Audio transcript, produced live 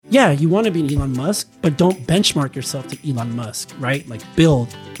yeah, you want to be an Elon Musk, but don't benchmark yourself to Elon Musk, right? Like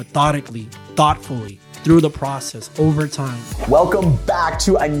build methodically, thoughtfully, through the process, over time. Welcome back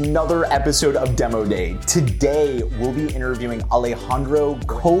to another episode of Demo Day. Today, we'll be interviewing Alejandro,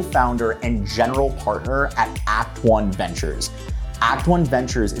 co-founder and general partner at Act One Ventures. Act One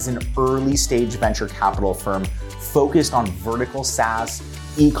Ventures is an early stage venture capital firm focused on vertical SaaS,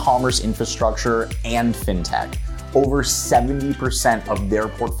 e-commerce infrastructure, and fintech. Over 70% of their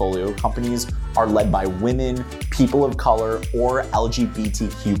portfolio companies are led by women, people of color, or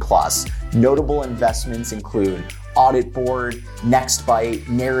LGBTQ+. Notable investments include Audit Board, Nextbite,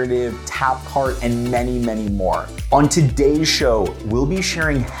 Narrative, Tapcart, and many, many more. On today's show, we'll be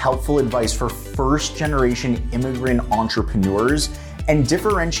sharing helpful advice for first-generation immigrant entrepreneurs and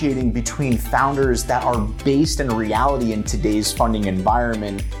differentiating between founders that are based in reality in today's funding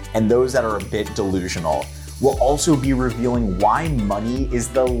environment and those that are a bit delusional. We'll also be revealing why money is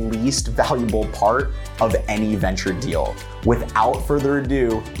the least valuable part of any venture deal. Without further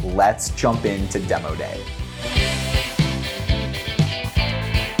ado, let's jump into Demo Day.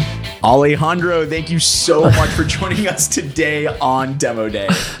 Alejandro, thank you so much for joining us today on Demo Day.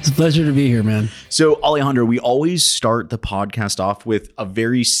 It's a pleasure to be here, man. So Alejandro, we always start the podcast off with a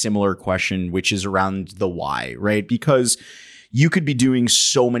very similar question, which is around the why, right? Because you could be doing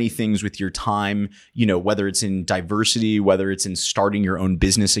so many things with your time, you know, whether it's in diversity, whether it's in starting your own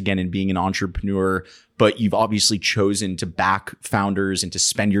business again and being an entrepreneur, but you've obviously chosen to back founders and to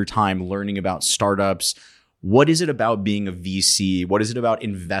spend your time learning about startups. What is it about being a VC? What is it about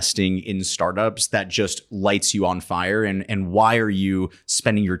investing in startups that just lights you on fire? And why are you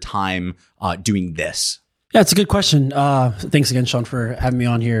spending your time doing this? Yeah, it's a good question. Thanks again, Sean, for having me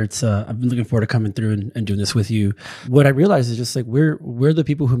on here. It's I've been looking forward to coming through and doing this with you. What I realized is just like we're the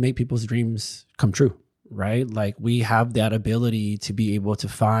people who make people's dreams come true, right? Like we have that ability to be able to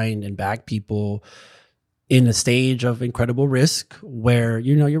find and back people in a stage of incredible risk where,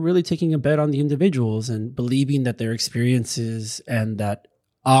 you know, you're really taking a bet on the individuals and believing that their experiences and that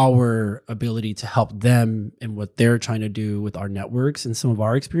our ability to help them and what they're trying to do with our networks and some of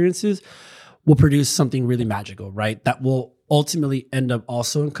our experiences will produce something really magical, right? That will ultimately end up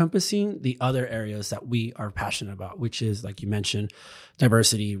also encompassing the other areas that we are passionate about, which is, like you mentioned,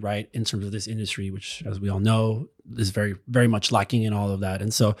 diversity, right? In terms of this industry, which, as we all know, is very, very much lacking in all of that.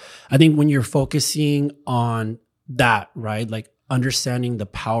 And so I think when you're focusing on that, right? Like understanding the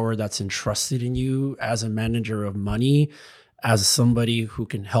power that's entrusted in you as a manager of money, as somebody who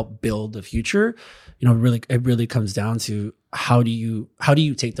can help build the future, you know, it really comes down to how do you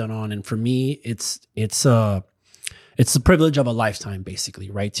take that on? And for me, it's the privilege of a lifetime,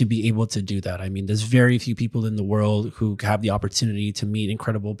 basically, right? To be able to do that. I mean, there's very few people in the world who have the opportunity to meet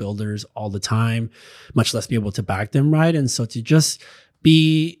incredible builders all the time, much less be able to back them, right? And so to just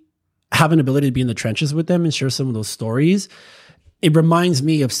have an ability to be in the trenches with them and share some of those stories, it reminds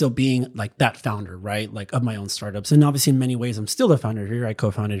me of still being like that founder, right? Like of my own startups. And obviously in many ways, I'm still a founder here. I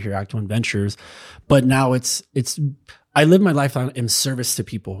co-founded here, Act One Ventures, but now I live my life in service to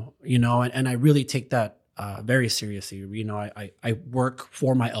people, you know, and I really take that very seriously. You know, I work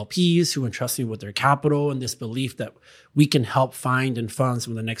for my LPs who entrust me with their capital and this belief that we can help find and fund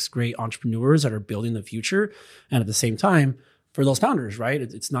some of the next great entrepreneurs that are building the future. And at the same time, for those founders, right?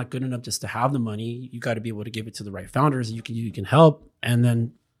 It's not good enough just to have the money. You got to be able to give it to the right founders you can help. And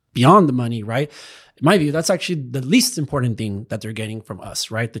then beyond the money, right? In my view, that's actually the least important thing that they're getting from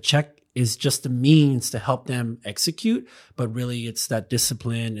us, right? The check is just a means to help them execute, but really it's that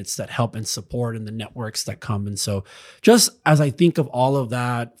discipline, it's that help and support and the networks that come. And so just as I think of all of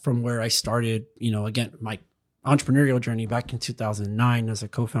that from where I started, you know, again, my entrepreneurial journey back in 2009 as a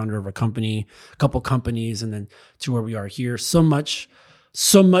co-founder of a couple companies, and then to where we are here. So much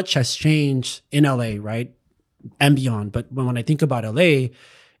has changed in LA, right? And beyond. But when I think about LA,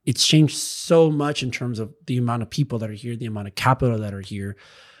 it's changed so much in terms of the amount of people that are here, the amount of capital that are here.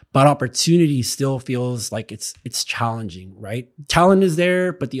 But opportunity still feels like it's challenging, right? Talent is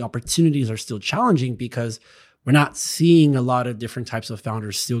there, but the opportunities are still challenging because we're not seeing a lot of different types of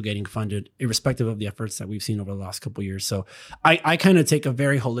founders still getting funded, irrespective of the efforts that we've seen over the last couple of years. So I kind of take a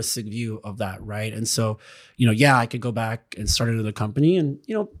very holistic view of that, right? And so, you know, yeah, I could go back and start another company, and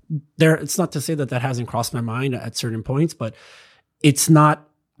you know, it's not to say that hasn't crossed my mind at certain points, but it's not.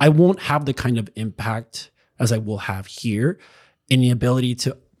 I won't have the kind of impact as I will have here in the ability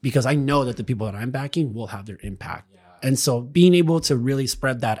to, because I know that the people that I'm backing will have their impact. And so being able to really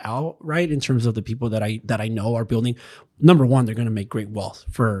spread that out, right, in terms of the people that I know are building, number one, they're going to make great wealth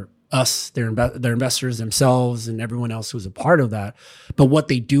for us, their investors themselves, and everyone else who's a part of that. But what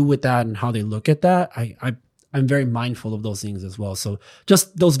they do with that and how they look at that, I'm very mindful of those things as well. So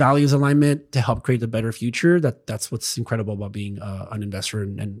just those values alignment to help create a better future. That's what's incredible about being an investor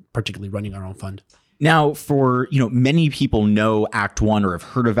and particularly running our own fund. Now, for, many people know Act One or have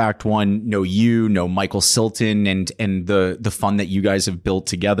heard of Act One, know Michael Silton and the fund that you guys have built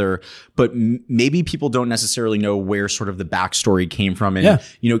together, but maybe people don't necessarily know where sort of the backstory came from. And,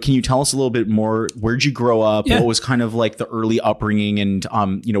 can you tell us a little bit more? Where'd you grow up? What was kind of like the early upbringing and,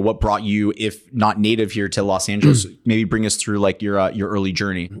 what brought you, if not native here to Los Angeles, maybe bring us through like your early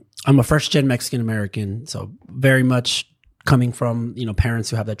journey. I'm a first gen Mexican American, so very much coming from, parents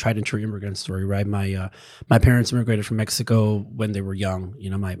who have that tried and true immigrant story, right? My parents immigrated from Mexico when they were young.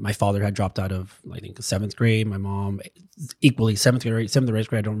 My father had dropped out of, I think, 7th grade. My mom equally 7th or 8th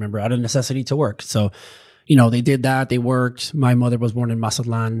grade, I don't remember, out of necessity to work. So, they did that. They worked. My mother was born in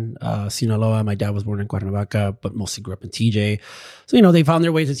Mazatlan, Sinaloa. My dad was born in Cuernavaca, but mostly grew up in TJ. So, they found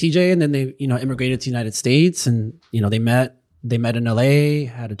their way to TJ and then they, immigrated to the United States and, they met in LA,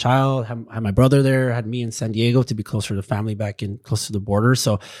 had a child, had my brother there, had me in San Diego to be closer to family back in close to the border.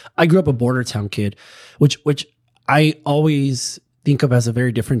 So I grew up a border town kid, which I always think of as a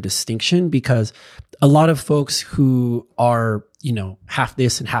very different distinction because a lot of folks who are, half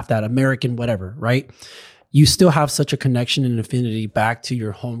this and half that, American, whatever, right? You still have such a connection and affinity back to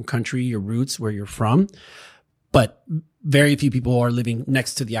your home country, your roots, where you're from. But very few people are living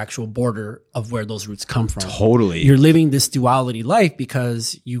next to the actual border of where those roots come from. Totally. You're living this duality life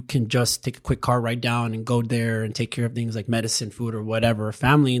because you can just take a quick car ride down and go there and take care of things like medicine, food, or whatever,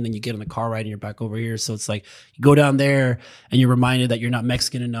 family. And then you get on the car ride and you're back over here. So it's like you go down there and you're reminded that you're not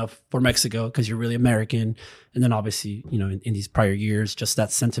Mexican enough for Mexico because you're really American. And then obviously, in these prior years, just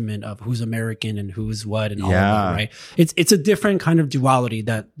that sentiment of who's American and who's what and all of that, right? It's a different kind of duality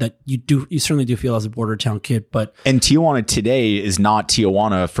that you certainly do feel as a border town kid. But and Tijuana today is not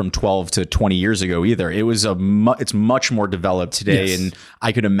Tijuana from 12 to 20 years ago either. It was it's much more developed today. Yes. And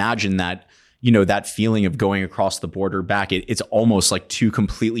I could imagine that, that feeling of going across the border back, it's almost like two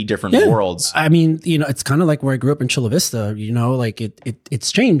completely different worlds. I mean, it's kind of like where I grew up in Chula Vista, like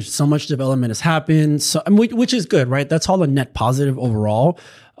it's changed. So much development has happened. So, which is good, right? That's all a net positive overall.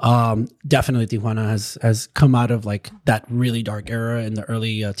 Definitely Tijuana has come out of like that really dark era in the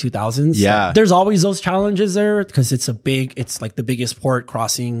early 2000s. Yeah. There's always those challenges there because it's like the biggest port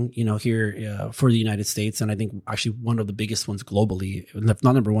crossing, here for the United States. And I think actually one of the biggest ones globally, if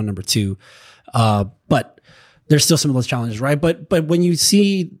not number one, number two. But there's still some of those challenges, right? But when you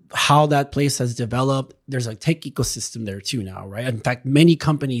see how that place has developed, there's a tech ecosystem there too now, right? In fact, many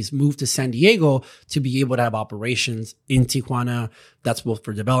companies moved to San Diego to be able to have operations in Tijuana. That's both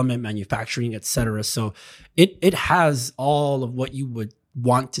for development, manufacturing, et cetera. So it has all of what you would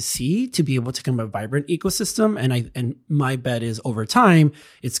want to see to be able to become a vibrant ecosystem. And my bet is over time,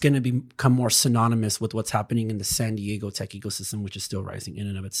 it's going to become more synonymous with what's happening in the San Diego tech ecosystem, which is still rising in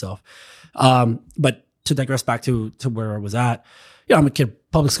and of itself. But to digress back to where I was at, I'm a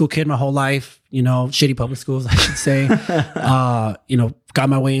public school kid my whole life, shitty public schools, I should say. Got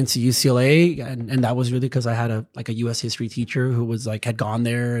my way into UCLA and that was really because I had a US history teacher who was had gone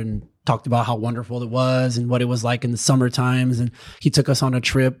there and talked about how wonderful it was and what it was like in the summer times. And he took us on a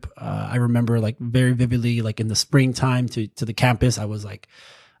trip. I remember very vividly, in the springtime to the campus. I was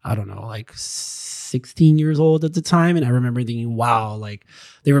 16 years old at the time. And I remember thinking, wow,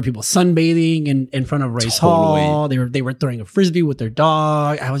 there were people sunbathing in front of Rice Hall. They were throwing a Frisbee with their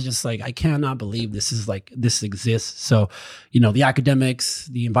dog. I was just I cannot believe this exists. So, the academics,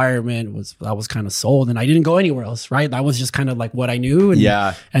 the environment I was kind of sold and I didn't go anywhere else, right? That was just kind of what I knew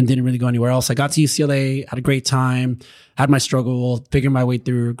and didn't really go anywhere else. I got to UCLA, had a great time, had my struggle, figured my way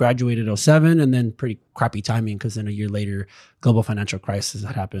through, graduated 2007, and then pretty crappy timing because then a year later, global financial crisis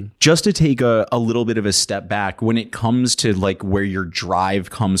had happened. Just to take a little bit of a step back, when it comes to where your drive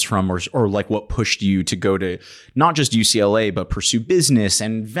comes from or what pushed you to go to not just UCLA, but pursue business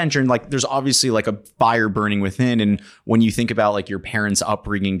and venture. And there's obviously a fire burning within. And when you think about your parents'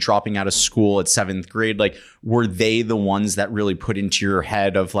 upbringing, dropping out of school at 7th grade, were they the ones that really put into your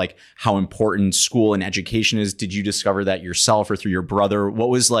head of how important school and education is? Did you discover that yourself or through your brother? What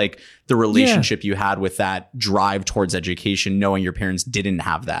was the relationship you had with that drive towards education, knowing your parents didn't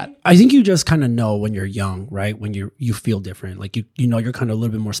have that? I think you just kind of know when you're young, right? When you feel different, you're kind of a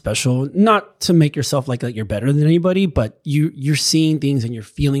little bit more special, not to make yourself like you're better than anybody, but you're seeing things and you're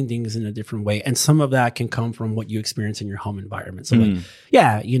feeling things in a different way. And some of that can come from what you experience in your home environment. So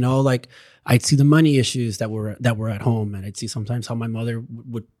I'd see the money issues that were at home, and I'd see sometimes how my mother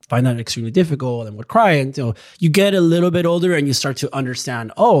would find that extremely difficult and would cry. And so you get a little bit older and you start to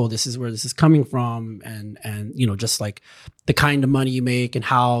understand, oh, this is where this is coming from, and just like the kind of money you make and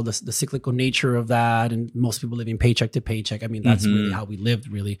how the cyclical nature of that, and most people living paycheck to paycheck. I mean, that's really how we lived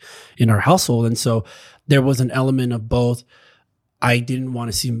really in our household. And so there was an element of both. I didn't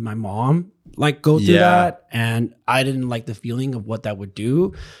want to see my mom like go through that, and I didn't like the feeling of what that would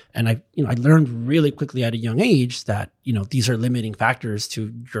do. And I learned really quickly at a young age that, these are limiting factors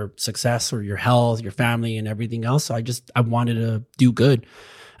to your success or your health, your family, and everything else. So I wanted to do good.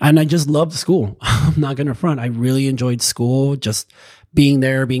 And I just loved school. I'm not going to front. I really enjoyed school, just being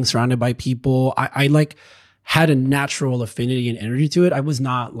there, being surrounded by people. I like had a natural affinity and energy to it. I was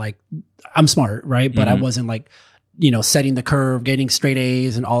not like, I'm smart, right? But I wasn't like, setting the curve, getting straight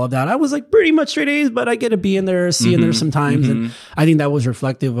A's and all of that. I was like pretty much straight A's, but I get a B in there, C in there sometimes. And I think that was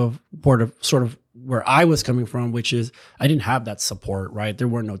reflective of sort of where I was coming from, which is I didn't have that support, right? There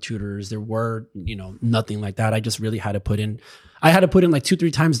were no tutors. There were, nothing like that. I just really had to put in like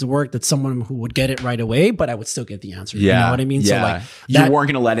 2-3 times the work that someone who would get it right away, but I would still get the answer. Yeah. You know what I mean? Yeah. So like you weren't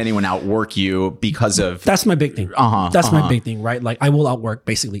going to let anyone outwork you because of... That's my big thing. That's my big thing, right? Like I will outwork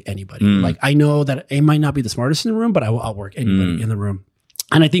basically anybody. Like I know that I might not be the smartest in the room, but I will outwork anybody in the room.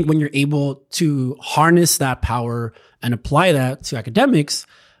 And I think when you're able to harness that power and apply that to academics,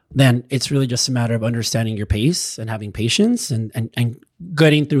 then it's really just a matter of understanding your pace and having patience and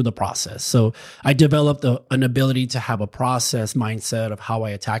getting through the process. So I developed an ability to have a process mindset of how I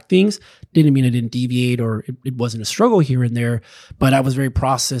attack things. Didn't mean I didn't deviate or it wasn't a struggle here and there, but I was very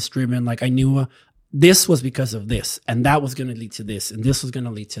process driven. Like I knew this was because of this, and that was going to lead to this, and this was going to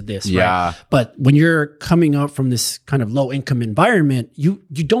lead to this. Yeah. Right? But when you're coming up from this kind of low income environment, you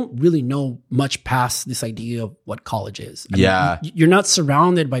don't really know much past this idea of what college is. I mean, you're not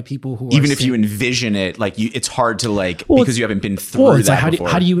surrounded by people who even if you envision it, like it's hard to because you haven't been through that like before.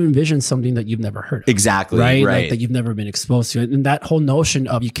 How do you envision something that you've never heard of? Exactly. Right. Like, that you've never been exposed to. And that whole notion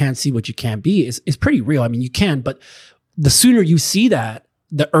of you can't see what you can't be is pretty real. I mean, you can, but the sooner you see that,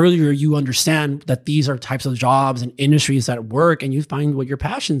 the earlier you understand that these are types of jobs and industries that work, and you find what your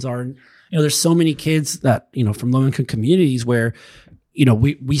passions are. And, there's so many kids that, from low income communities where,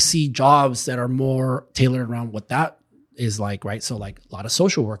 we see jobs that are more tailored around what that is like, right? So like a lot of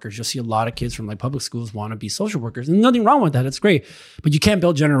social workers, you'll see a lot of kids from like public schools want to be social workers, and nothing wrong with that. It's great, but you can't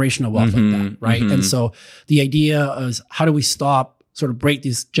build generational wealth like that, right? And so the idea is, how do we break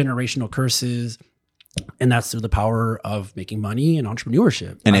these generational curses? And that's through the power of making money and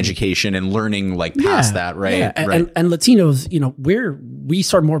entrepreneurship and education and learning past that, right? Yeah. And Latinos, we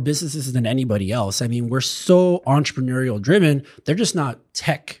start more businesses than anybody else. I mean, we're so entrepreneurial driven. They're just not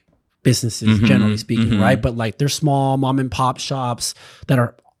tech businesses, generally speaking, right? But like they're small mom and pop shops that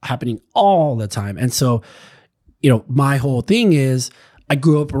are happening all the time. And so, my whole thing is I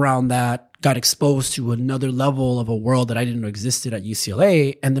grew up around that, got exposed to another level of a world that I didn't know existed at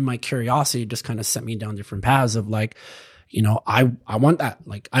UCLA. And then my curiosity just kind of sent me down different paths of like, I want that.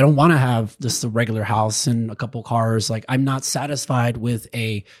 Like, I don't want to have just a regular house and a couple cars. Like, I'm not satisfied with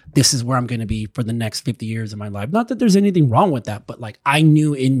this is where I'm going to be for the next 50 years of my life. Not that there's anything wrong with that, but like I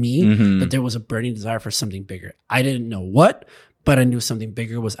knew in me that there was a burning desire for something bigger. I didn't know what, but I knew something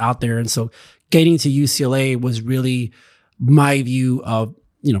bigger was out there. And so getting to UCLA was really my view of,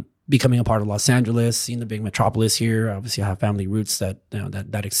 becoming a part of Los Angeles, seeing the big metropolis here. Obviously I have family roots that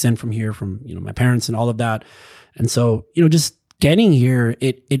extend from here, from, my parents and all of that. And so, just getting here,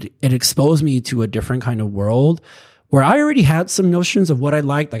 it exposed me to a different kind of world where I already had some notions of what I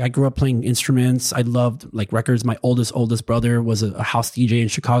liked. Like I grew up playing instruments. I loved like records. My oldest brother was a house DJ in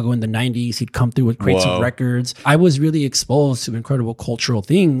Chicago in the 90s. He'd come through with crates of records. I was really exposed to incredible cultural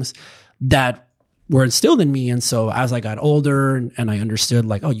things that were instilled in me. And so as I got older and I understood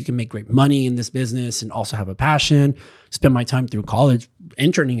like, oh, you can make great money in this business and also have a passion, spend my time through college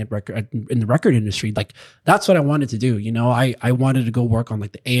interning in the record industry. Like that's what I wanted to do. I wanted to go work on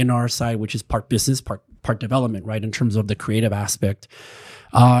like the A&R side, which is part business, part development, right? In terms of the creative aspect.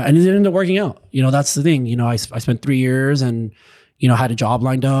 And it ended up working out. That's the thing. I spent 3 years and, had a job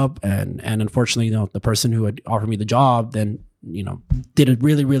lined up and unfortunately, the person who had offered me the job then, did a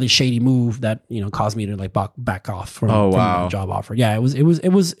really, really shady move that, caused me to like back off from the job offer. Yeah, it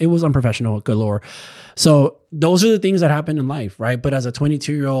was unprofessional galore. So those are the things that happen in life, right? But as a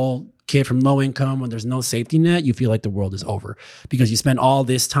 22-year-old kid from low income, when there's no safety net, you feel like the world is over because you spend all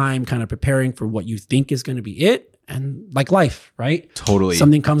this time kind of preparing for what you think is going to be it. And like life, right? Totally.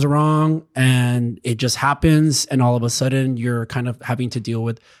 Something comes wrong and it just happens. And all of a sudden you're kind of having to deal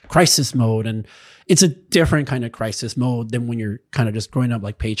with crisis mode. And it's a different kind of crisis mode than when you're kind of just growing up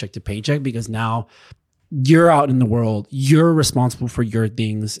like paycheck to paycheck, because now you're out in the world, you're responsible for your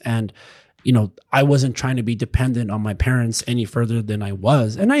things. And, you know, I wasn't trying to be dependent on my parents any further than I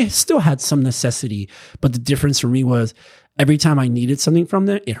was. And I still had some necessity, but the difference for me was every time I needed something from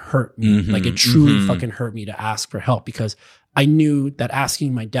them, it hurt me. Like it truly fucking hurt me to ask for help, because I knew that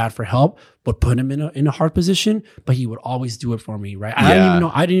asking my dad for help would put him in a hard position, but he would always do it for me, right? I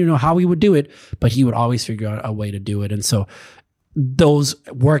didn't even know how he would do it, but he would always figure out a way to do it. And so those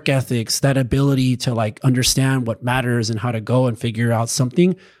work ethics, that ability to like understand what matters and how to go and figure out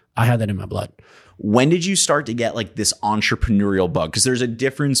something, I had that in my blood. When did you start to get like this entrepreneurial bug? Because there's a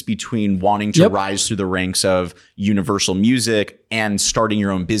difference between wanting to rise through the ranks of Universal Music and starting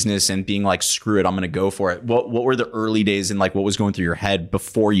your own business and being like, screw it, I'm going to go for it. What were the early days and like what was going through your head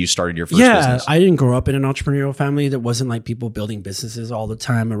before you started your first business? I didn't grow up in an entrepreneurial family. There wasn't like people building businesses all the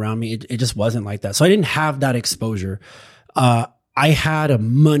time around me. It just wasn't like that. So I didn't have that exposure. I had a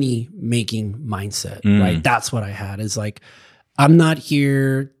money making mindset, right? That's what I had. Is like, I'm not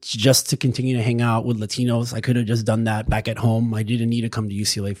here just to continue to hang out with Latinos. I could have just done that back at home. I didn't need to come to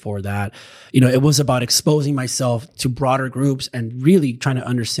UCLA for that. You know, it was about exposing myself to broader groups and really trying to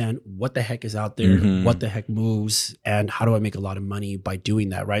understand what the heck is out there, what the heck moves, and how do I make a lot of money by doing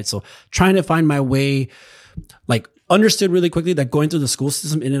that, right? So trying to find my way, like understood really quickly that going through the school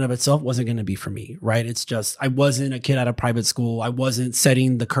system in and of itself wasn't going to be for me, right? It's just, I wasn't a kid at a private school. I wasn't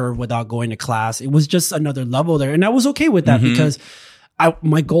setting the curve without going to class. It was just another level there. And I was okay with that because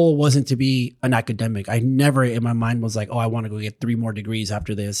my goal wasn't to be an academic. I never in my mind was like, oh, I want to go get 3 more degrees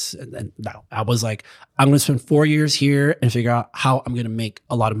after this. And no, I was like, I'm going to spend 4 years here and figure out how I'm going to make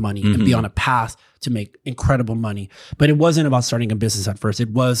a lot of money and be on a path to make incredible money. But it wasn't about starting a business at first. It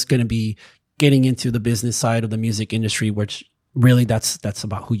was going to be getting into the business side of the music industry, which really that's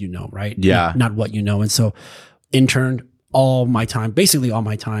about who you know, right? Yeah. Not what you know. And so interned basically all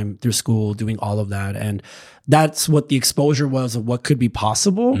my time through school, doing all of that. And that's what the exposure was of what could be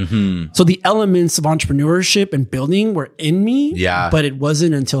possible. So the elements of entrepreneurship and building were in me. Yeah. But it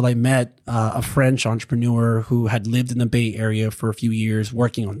wasn't until I met a French entrepreneur who had lived in the Bay Area for a few years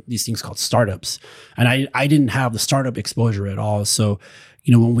working on these things called startups. And I didn't have the startup exposure at all. So,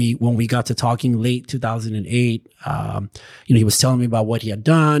 you know, when we got to talking late 2008, you know, he was telling me about what he had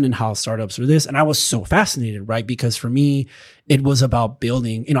done and how startups were this. And I was so fascinated, right? Because for me, it was about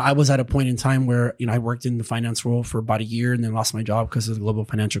building. You know, I was at a point in time where, you know, I worked in the finance world for about a year and then lost my job because of the global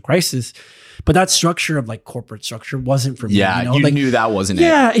financial crisis. But that structure of like corporate structure wasn't for me. Yeah, you know? you Like, knew that wasn't it.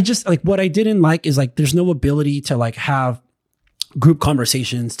 Yeah, it just like what I didn't like is like there's no ability to like have group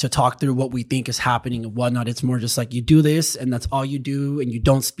conversations to talk through what we think is happening and whatnot. It's more just like you do this and that's all you do and you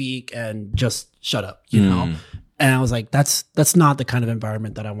don't speak and just shut up, you know? And I was like, that's not the kind of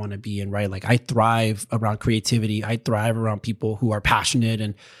environment that I want to be in, right? Like I thrive around creativity. I thrive around people who are passionate,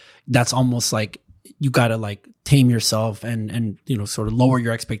 and that's almost like you got to like tame yourself and, you know, sort of lower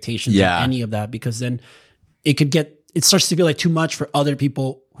your expectations of any of that, because then it starts to feel like too much for other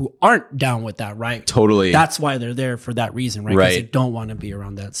people who aren't down with that, right? Totally. That's why they're there for that reason, right? Because they don't want to be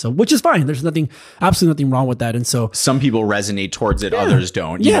around that. So, which is fine. There's absolutely nothing wrong with that. And so some people resonate towards it, others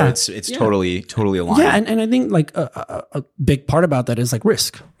don't. You know, it's totally aligned. Yeah, and I think like a big part about that is like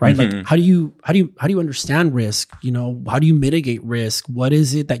risk, right? Like how do you understand risk? You know, how do you mitigate risk? What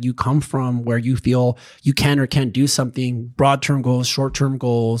is it that you come from where you feel you can or can't do something? Broad term goals, short term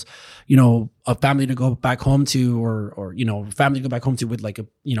goals. You know, a family to go back home to, or you know, family to go back home to with like a,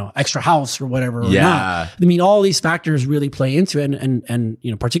 you know, extra house or whatever. Or not. I mean, all these factors really play into it, and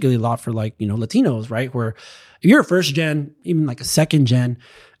you know, particularly a lot for like, you know, Latinos, right? Where if you're a first gen, even like a second gen,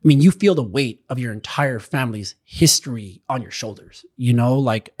 I mean, you feel the weight of your entire family's history on your shoulders, you know,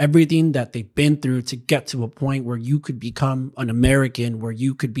 like everything that they've been through to get to a point where you could become an American, where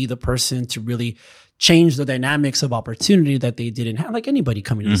you could be the person to really change the dynamics of opportunity that they didn't have, like anybody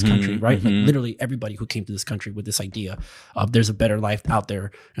coming to this country, right? Like literally everybody who came to this country with this idea of there's a better life out there.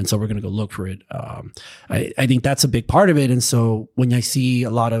 And so we're going to go look for it. I think that's a big part of it. And so when I see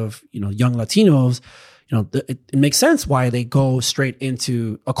a lot of, you know, young Latinos, you know, it makes sense why they go straight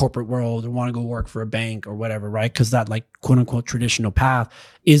into a corporate world or want to go work for a bank or whatever, right? Because that like quote unquote traditional path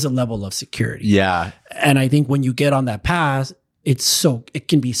is a level of security. Yeah. And I think when you get on that path, it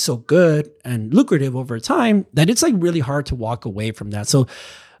can be so good and lucrative over time that it's like really hard to walk away from that. So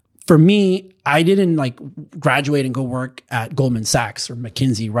for me, I didn't like graduate and go work at Goldman Sachs or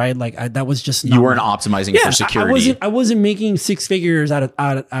McKinsey, right? Like that was just not you weren't optimizing for security. I wasn't making six figures out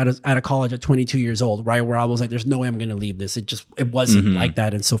of college at 22 years old, right? Where I was like, there's no way I'm going to leave this. It wasn't like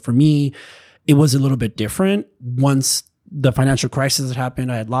that. And so for me, it was a little bit different. Once the financial crisis had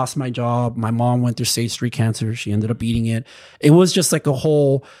happened, I had lost my job. My mom went through stage 3 cancer. She ended up eating it. It was just like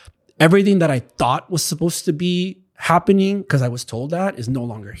everything that I thought was supposed to be happening, because I was told that, is no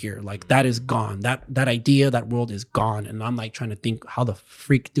longer here. Like that is gone. That idea, that world is gone. And I'm like trying to think, how the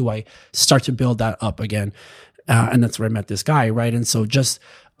freak do I start to build that up again? And that's where I met this guy, right? And so just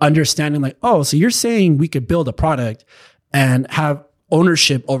understanding like, oh, so you're saying we could build a product and have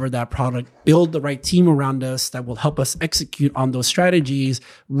ownership over that product, build the right team around us that will help us execute on those strategies,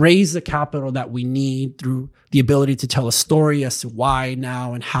 raise the capital that we need through the ability to tell a story as to why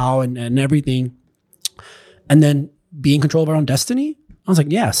now and how and everything. And then be in control of our own destiny. I was like,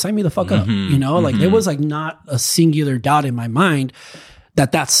 yeah, sign me the fuck up. Like there was like not a singular doubt in my mind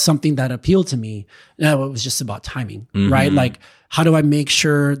that that's something that appealed to me. No, it was just about timing, right? Like, how do I make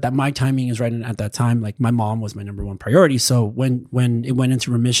sure that my timing is right? And at that time, like my mom was my number one priority. So when it went into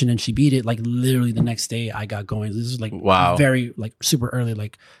remission and she beat it, like literally the next day I got going. This was like very like super early,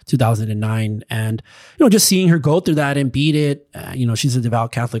 like 2009. And, just seeing her go through that and beat it, she's a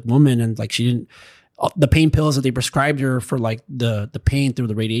devout Catholic woman, and like the pain pills that they prescribed her for like the pain through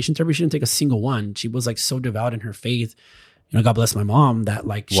the radiation therapy, she didn't take a single one. She was like so devout in her faith. God bless my mom, that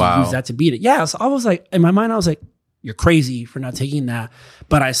like she used that to beat it. Yeah. So I was like, in my mind, I was like, you're crazy for not taking that.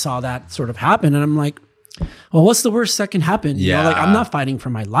 But I saw that sort of happen, and I'm like, well, what's the worst that can happen? Like I'm not fighting for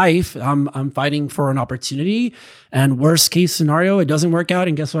my life. I'm fighting for an opportunity, and worst case scenario, it doesn't work out.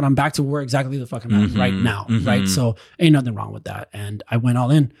 And guess what? I'm back to where exactly the fuck I'm at right now. Right. So ain't nothing wrong with that. And I went all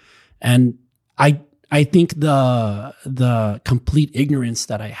in, and I think the complete ignorance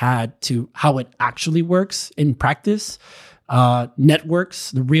that I had to how it actually works in practice,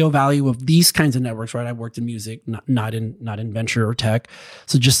 networks, the real value of these kinds of networks, right? I worked in music, not in venture or tech.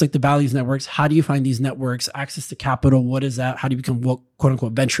 So just like the values networks, how do you find these networks, access to capital? What is that? How do you become quote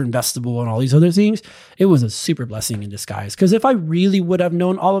unquote venture investable and all these other things? It was a super blessing in disguise. Because if I really would have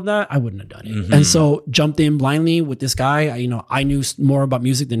known all of that, I wouldn't have done it. And so jumped in blindly with this guy. I knew more about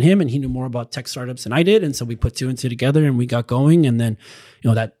music than him, and he knew more about tech startups than I did. And so we put 2 and 2 together and we got going. And then,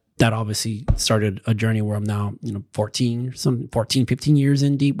 that obviously started a journey where I'm now, 14, 15 years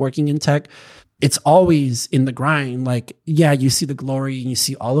in deep working in tech. It's always in the grind. Like, yeah, you see the glory and you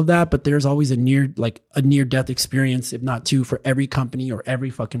see all of that, but there's always a near death experience, if not 2, for every company or every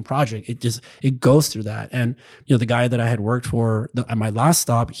fucking project. It goes through that. And, the guy that I had worked for at my last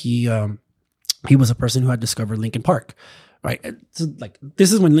stop, he was a person who had discovered Linkin Park. Right. So like,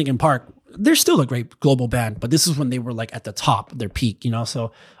 this is when Linkin Park, they're still a great global band, but this is when they were like at the top of their peak,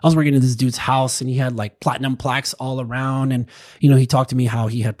 So I was working in this dude's house, and he had like platinum plaques all around. And, he talked to me how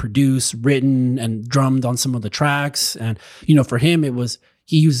he had produced, written, and drummed on some of the tracks. And, for him, it was,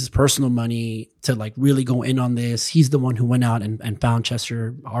 he used his personal money to like really go in on this. He's the one who went out and found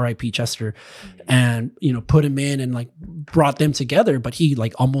Chester, RIP Chester, and, put him in and like brought them together. But he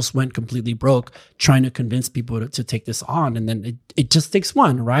like almost went completely broke trying to convince people to take this on. And then it just takes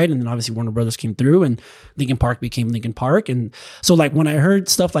one, right? And then obviously Warner Brothers came through, and Linkin Park became Linkin Park. And so like when I heard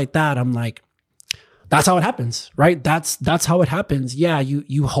stuff like that, I'm like, that's how it happens, right? That's how it happens. Yeah,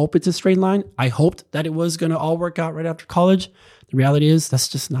 you hope it's a straight line. I hoped that it was going to all work out right after college. The reality is that's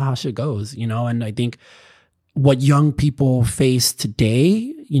just not how shit goes, And I think what young people face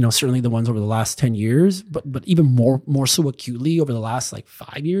today, certainly the ones over the last 10 years, but even more so acutely over the last like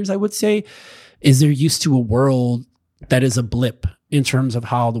 5 years, I would say, is they're used to a world that is a blip in terms of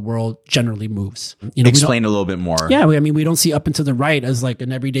how the world generally moves. Explain a little bit more. Yeah, we don't see up and to the right as like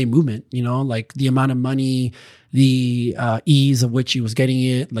an everyday movement, like the amount of money, the ease of which he was getting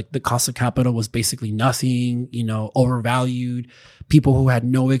it, like the cost of capital was basically nothing, overvalued. People who had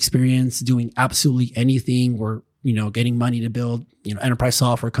no experience doing absolutely anything were, getting money to build, enterprise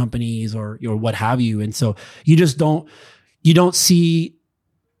software companies or what have you. And so you don't see,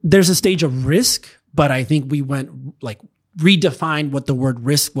 there's a stage of risk, but I think we went like redefined what the word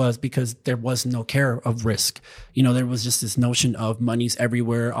risk was, because there was no care of risk. There was just this notion of money's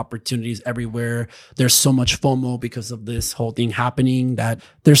everywhere, opportunities everywhere. There's so much FOMO because of this whole thing happening, that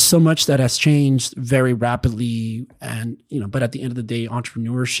there's so much that has changed very rapidly. And, but at the end of the day,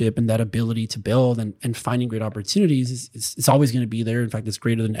 entrepreneurship and that ability to build and finding great opportunities is always going to be there. In fact, it's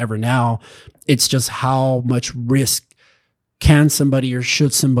greater than ever now. It's just how much risk can somebody or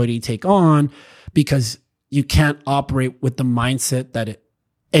should somebody take on, because you can't operate with the mindset that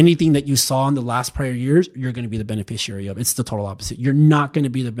anything that you saw in the last prior years, you're going to be the beneficiary of. It's the total opposite. You're not going to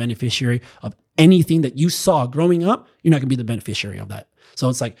be the beneficiary of anything that you saw growing up. You're not going to be the beneficiary of that. So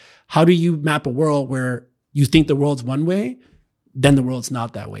it's like, how do you map a world where you think the world's one way, then the world's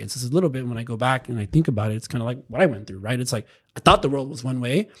not that way? It's just a little bit, when I go back and I think about it, it's kind of like what I went through, right? It's like, I thought the world was one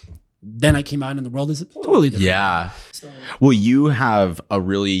way. Then I came out and the world is totally different. Yeah. Well, you have a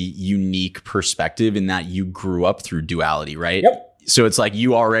really unique perspective in that you grew up through duality, right? Yep. So it's like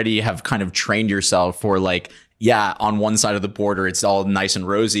you already have kind of trained yourself for like, yeah, on one side of the border, it's all nice and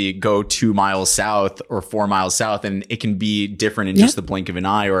rosy. Go 2 miles south or 4 miles south, and it can be different in just the blink of an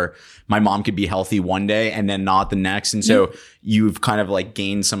eye. Or my mom could be healthy one day and then not the next. And so you've kind of like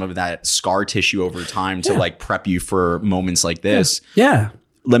gained some of that scar tissue over time to like prep you for moments like this. Yeah.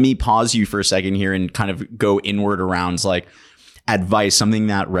 Let me pause you for a second here and kind of go inward around like advice, something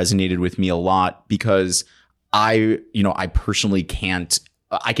that resonated with me a lot, because I personally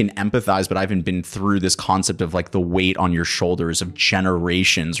I can empathize, but I haven't been through this concept of like the weight on your shoulders of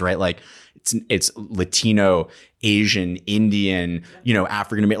generations, right? Like it's Latino, Asian, Indian,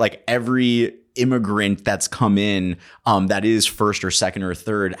 African American, like every immigrant that's come in, that is first or second or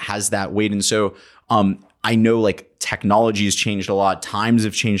third, has that weight. And so, I know like technology has changed a lot, times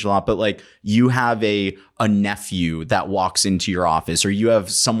have changed a lot, but like you have a nephew that walks into your office, or you have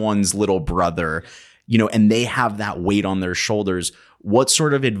someone's little brother, and they have that weight on their shoulders. What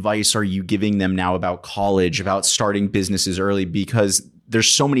sort of advice are you giving them now about college, about starting businesses early? Because there's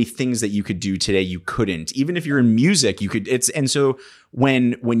so many things that you could do today you couldn't. Even if you're in music, you could. And so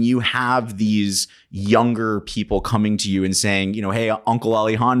when you have these younger people coming to you and saying, hey, Uncle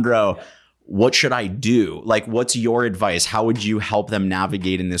Alejandro, what should I do? Like, what's your advice? How would you help them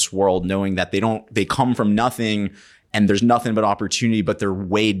navigate in this world, knowing that they come from nothing and there's nothing but opportunity, but they're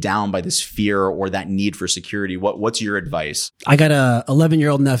weighed down by this fear or that need for security? What's your advice? I got a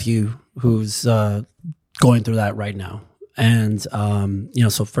 11-year-old nephew who's going through that right now. And,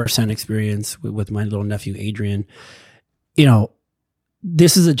 so firsthand experience with my little nephew, Adrian.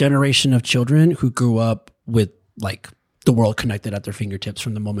 This is a generation of children who grew up with like the world connected at their fingertips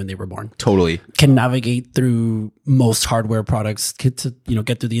from the moment they were born. Totally. Can navigate through most hardware products, get through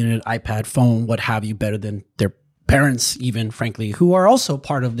the internet, iPad, phone, what have you, better than their parents, even frankly, who are also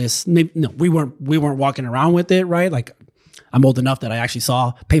part of this. No, we weren't walking around with it, right? Like, I'm old enough that I actually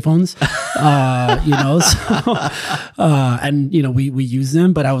saw payphones, and we use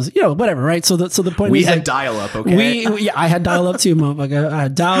them, but I was, whatever, right? So the point we is, had like, dial up, okay? I had dial up too, motherfucker. I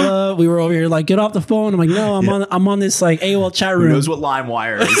had dial up. We were over here like, get off the phone. I'm like, no, I'm on this like AOL chat room. Who knows what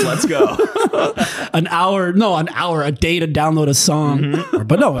LimeWire is? Let's go. an hour, a day to download a song.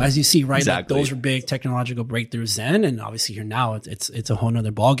 But no, as you see, right, exactly. Like, those were big technological breakthroughs then, and obviously here now it's a whole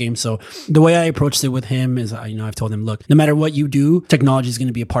nother ball game. So the way I approached it with him is, I've told him, look, no matter what you do, technology is going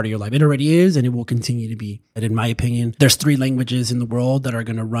to be a part of your life. It already is, and it will continue to be. And in my opinion, there's 3 languages in the world that are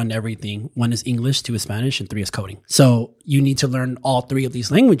going to run everything. 1 is English, 2 is Spanish, and 3 is coding. So you need to learn all 3 of these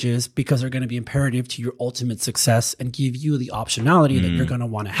languages because they're going to be imperative to your ultimate success and give you the optionality that you're going to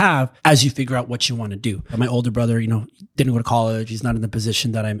want to have as you figure out what you want to do. My older brother, didn't go to college. He's not in the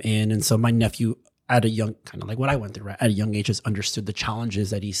position that I'm in. And so my nephew, at a young, kind of like what I went through, right? At a young age, has understood the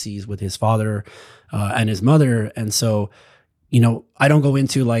challenges that he sees with his father and his mother. And so, I don't go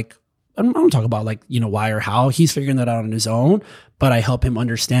into like, I don't talk about like, why or how. He's figuring that out on his own, but I help him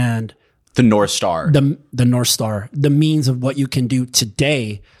understand the North Star, the North Star, the means of what you can do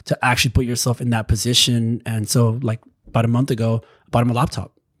today to actually put yourself in that position. And so like about a month ago, I bought him a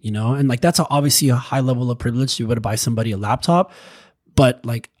laptop, and like, that's obviously a high level of privilege to be able to buy somebody a laptop. But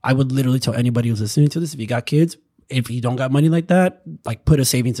like, I would literally tell anybody who's listening to this, if you got kids, if you don't got money like that, like, put a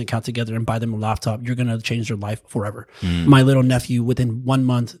savings account together and buy them a laptop. You're going to change their life forever. My little nephew, within 1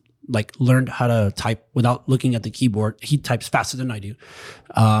 month, like, learned how to type without looking at the keyboard. He types faster than I do.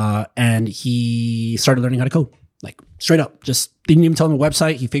 And he started learning how to code, like, straight up. Just didn't even tell him a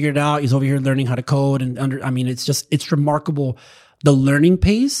website. He figured it out. He's over here learning how to code it's remarkable. The learning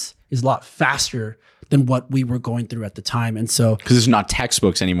pace is a lot faster than what we were going through at the time. And so, because it's not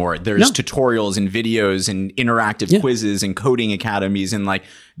textbooks anymore. There's tutorials and videos and interactive quizzes and coding academies, and like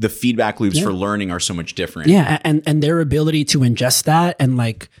the feedback loops for learning are so much different. Yeah. And their ability to ingest that and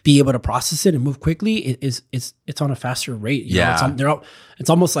like be able to process it and move quickly it's on a faster rate. It's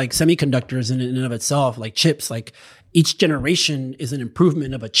almost like semiconductors in and of itself, like chips, like each generation is an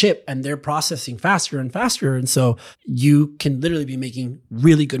improvement of a chip and they're processing faster and faster. And so you can literally be making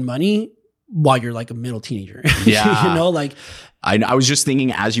really good money while you're like a middle teenager. Yeah. like I was just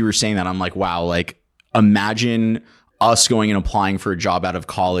thinking as you were saying that, I'm like, wow, like, imagine us going and applying for a job out of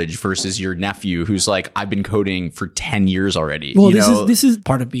college versus your nephew who's like, I've been coding for 10 years already. Well, this is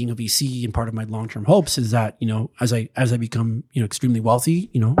part of being a VC, and part of my long-term hopes is that, as I become, extremely wealthy,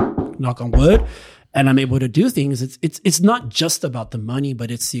 knock on wood, and I'm able to do things, it's not just about the money,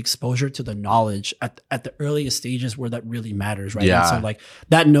 but it's the exposure to the knowledge at the earliest stages where that really matters, right? Yeah. And so like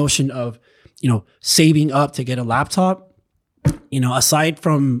that notion of, saving up to get a laptop, aside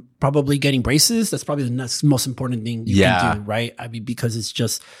from probably getting braces, that's probably the most important thing you can do, right? I mean, because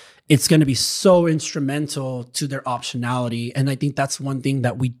it's going to be so instrumental to their optionality. And I think that's one thing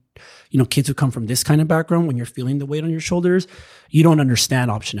that we, kids who come from this kind of background, when you're feeling the weight on your shoulders, you don't understand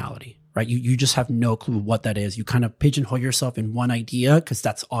optionality, right? You just have no clue what that is. You kind of pigeonhole yourself in one idea because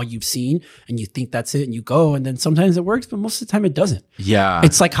that's all you've seen, and you think that's it, and you go, and then sometimes it works, but most of the time it doesn't. Yeah.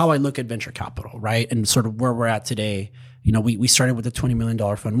 It's like how I look at venture capital, right? And sort of where we're at today. We started with a $20 million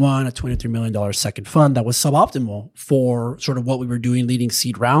fund one, a $23 million second fund that was suboptimal for sort of what we were doing leading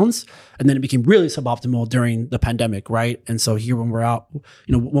seed rounds. And then it became really suboptimal during the pandemic, right? And so here when we're out,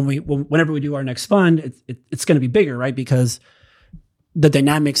 whenever we do our next fund, it's going to be bigger, right? Because the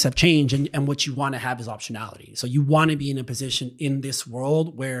dynamics have changed, and what you want to have is optionality. So you want to be in a position in this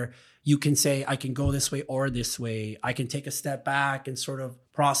world where you can say, I can go this way or this way. I can take a step back and sort of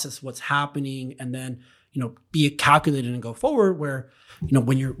process what's happening, and then be calculated and go forward, where,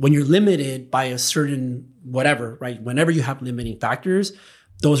 when you're limited by a certain whatever, right? Whenever you have limiting factors,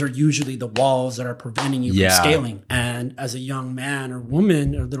 those are usually the walls that are preventing you from scaling. And as a young man or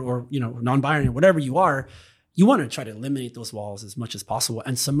woman or non-binary, whatever you are, you want to try to eliminate those walls as much as possible.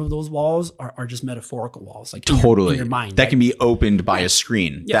 And some of those walls are just metaphorical walls, like in your mind. That can be opened by a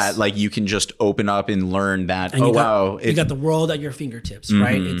screen that like you can just open up and learn that, and you got the world at your fingertips,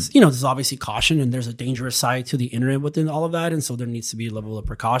 right? It's, there's obviously caution, and there's a dangerous side to the internet within all of that. And so there needs to be a level of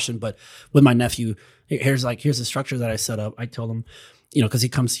precaution. But with my nephew, here's the structure that I set up. I told him, because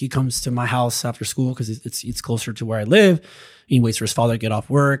he comes to my house after school because it's closer to where I live. He waits for his father to get off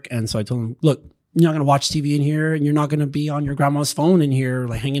work. And so I told him, look, you're not going to watch TV in here, and you're not going to be on your grandma's phone in here,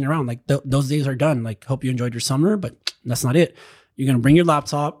 like hanging around. Like those days are done. Like, hope you enjoyed your summer, but that's not it. You're going to bring your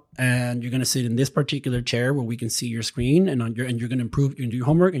laptop, and you're going to sit in this particular chair where we can see your screen, and you're going to improve. You're going to do your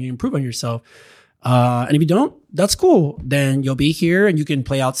homework, and you improve on yourself. And if you don't, that's cool. Then you'll be here, and you can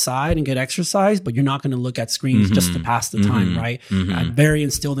play outside and get exercise, but you're not going to look at screens just to pass the time, right? I very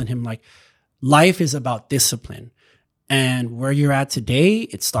instilled in him, like, life is about discipline. And where you're at today,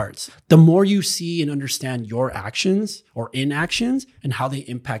 it starts. The more you see and understand your actions or inactions and how they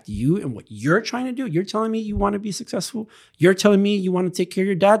impact you and what you're trying to do. You're telling me you want to be successful. You're telling me you want to take care of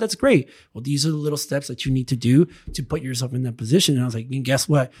your dad. That's great. Well, these are the little steps that you need to do to put yourself in that position. And I was like, and guess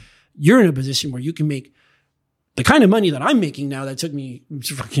what? You're in a position where you can make the kind of money that I'm making now that took me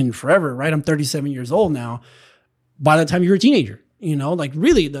fucking forever, right? I'm 37 years old now. By the time you're a teenager, like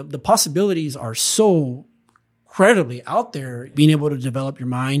really the possibilities are so incredibly out there. Being able to develop your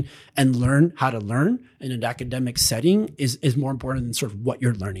mind and learn how to learn in an academic setting is more important than sort of what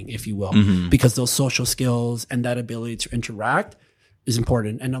you're learning, if you will, because those social skills and that ability to interact is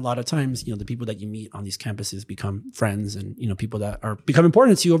important. And a lot of times, the people that you meet on these campuses become friends, and, people that are become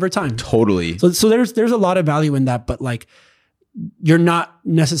important to you over time. Totally. So there's a lot of value in that, but like, you're not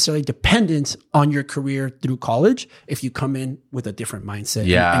necessarily dependent on your career through college if you come in with a different mindset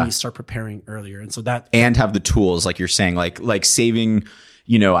and you start preparing earlier. And so and have the tools, like you're saying, like saving,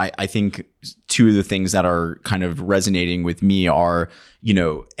 I think two of the things that are kind of resonating with me are,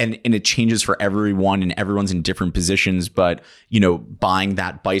 and it changes for everyone and everyone's in different positions, but, buying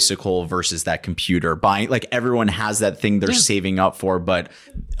that bicycle versus that computer, like everyone has that thing they're saving up for, but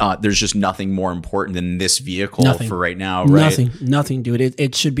there's just nothing more important than this vehicle for right now, right? Nothing, dude.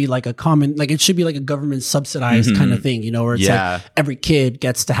 It should be like it should be like a government subsidized kind of thing, where it's like every kid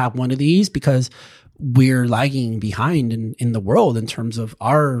gets to have one of these, because we're lagging behind in the world in terms of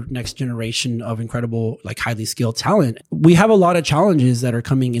our next generation of incredible, like highly skilled talent. We have a lot of challenges that are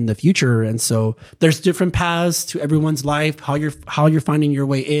coming in the future. And so there's different paths to everyone's life, how you're finding your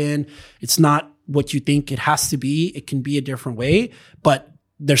way in. It's not what you think it has to be. It can be a different way, but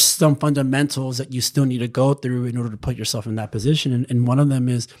there's some fundamentals that you still need to go through in order to put yourself in that position. And one of them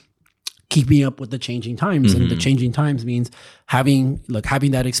is keeping up with the changing times. And the changing times means having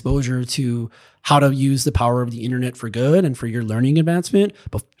that exposure to how to use the power of the internet for good and for your learning advancement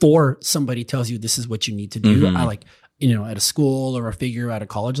before somebody tells you this is what you need to do. At a school or a figure at a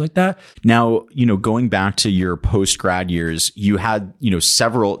college like that. Now, going back to your post-grad years, you had, you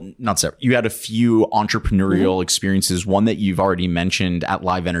had a few entrepreneurial experiences, one that you've already mentioned at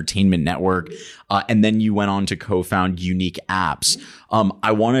Live Entertainment Network. And then you went on to co-found Unique Apps.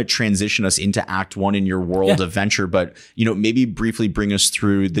 I want to transition us into Act One in your world of venture, but maybe briefly bring us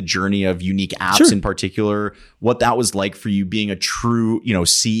through the journey of Unique Apps in particular, what that was like for you being a true,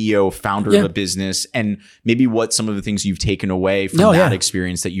 CEO, founder of a business, and maybe what some of the things you've taken away from that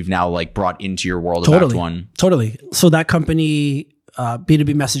experience that you've now like brought into your world of Act One. Totally. So that company,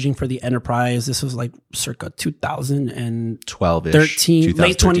 B2B messaging for the enterprise. This was like circa 2012, 13,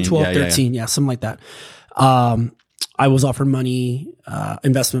 late 2012, 13. Yeah, something like that. I was offered money,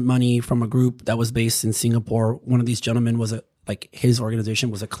 investment money from a group that was based in Singapore. One of these gentlemen was his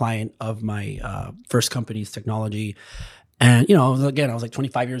organization was a client of my first company's technology. And, I was like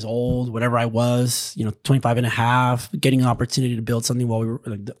 25 years old, whatever I was, 25 and a half, getting an opportunity to build something while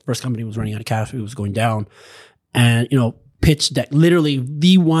the first company was running out of cash. It was going down. And, pitch deck, literally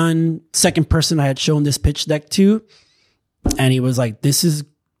the second person I had shown this pitch deck to. And he was like, this is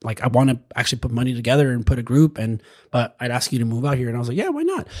like, I want to actually put money together and put a group, but I'd ask you to move out here. And I was like, yeah, why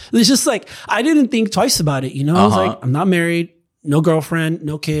not? It's just like, I didn't think twice about it. I was like, I'm not married, no girlfriend,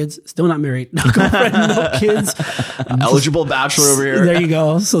 no kids, still not married, no girlfriend, no kids. Eligible bachelor over here. There you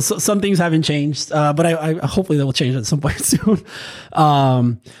go. So some things haven't changed, but I hopefully they will change at some point soon.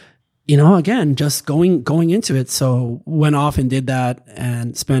 Again, just going into it. So went off and did that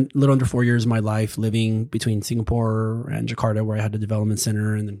and spent a little under 4 years of my life living between Singapore and Jakarta, where I had a development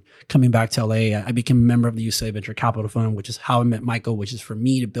center. And then coming back to LA, I became a member of the UCLA Venture Capital Fund, which is how I met Michael, which is for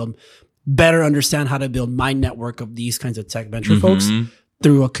me to better understand how to build my network of these kinds of tech venture folks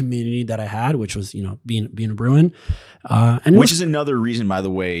through a community that I had, which was, being a Bruin. Which is another reason, by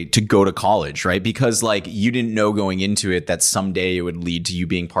the way, to go to college, right? Because like you didn't know going into it that someday it would lead to you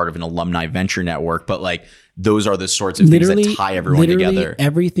being part of an alumni venture network. But like those are the sorts of things that tie everyone together.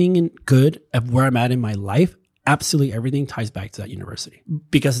 Everything good of where I'm at in my life, absolutely everything ties back to that university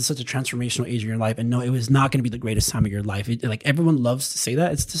because it's such a transformational age of your life. And no, it was not going to be the greatest time of your life. Like everyone loves to say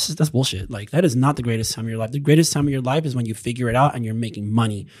that. That's bullshit. Like that is not the greatest time of your life. The greatest time of your life is when you figure it out and you're making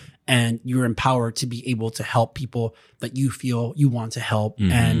money and you're empowered to be able to help people that you feel you want to help.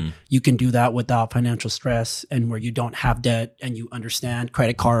 And you can do that without financial stress and where you don't have debt and you understand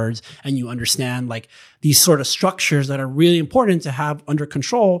credit cards and you understand like these sort of structures that are really important to have under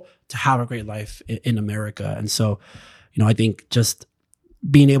control to have a great life in America. And so, I think just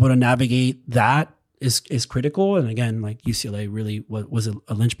being able to navigate that is critical. And again, like UCLA really was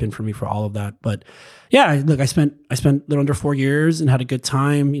a linchpin for me for all of that. But yeah, look, I spent a little under 4 years and had a good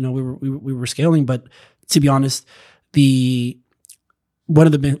time. We were scaling, but to be honest, one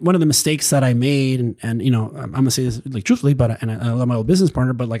of the mistakes that I made, and I'm gonna say this like truthfully, but I love my old business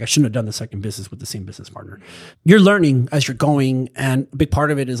partner, but like I shouldn't have done the second business with the same business partner. You're learning as you're going, and a big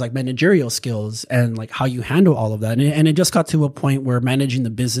part of it is like managerial skills and like how you handle all of that. And it just got to a point where managing the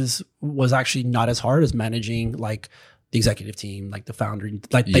business was actually not as hard as managing like the executive team, like the founder,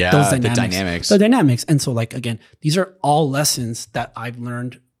 like those dynamics. The dynamics. And so like again, these are all lessons that I've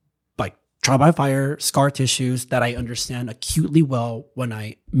learned. Trial by fire, scar tissues that I understand acutely well when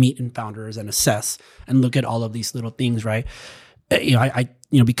I meet in founders and assess and look at all of these little things, right? I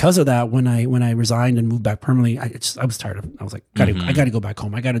because of that, when I resigned and moved back permanently, I was tired of it. I was like, I got to go back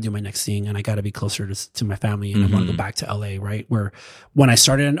home. I got to do my next thing, and I got to be closer to my family, and I want to go back to LA, right? Where when I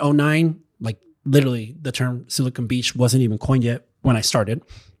started in 2009, like literally the term Silicon Beach wasn't even coined yet when I started.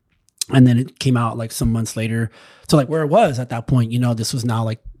 And then it came out like some months later. So like where it was at that point, this was now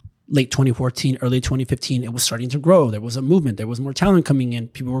like late 2014, early 2015, it was starting to grow. There was a movement. There was more talent coming in.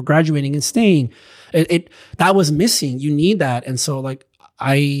 People were graduating and staying. That was missing. You need that. And so like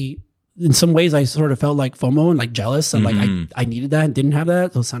in some ways I sort of felt like FOMO and like jealous. And like I needed that and didn't have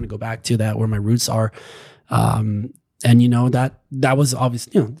that. So it's time to go back to that where my roots are. And that was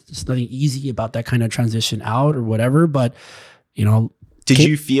obviously, there's nothing easy about that kind of transition out or whatever. But, did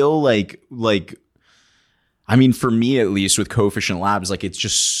you feel like, I mean, for me, at least with Coefficient Labs, like it's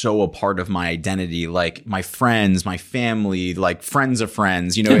just so a part of my identity, like my friends, my family, like friends of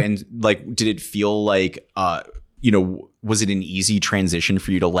friends, and like, did it feel like, was it an easy transition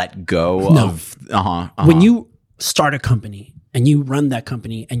for you to let go of? When you start a company and you run that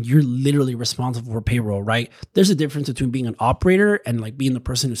company and you're literally responsible for payroll, right? There's a difference between being an operator and like being the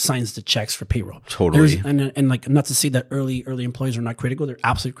person who signs the checks for payroll. Totally. And like, not to say that early employees are not critical. They're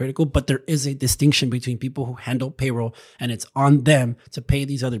absolutely critical, but there is a distinction between people who handle payroll and it's on them to pay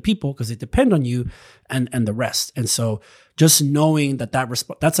these other people because they depend on you and the rest. And so just knowing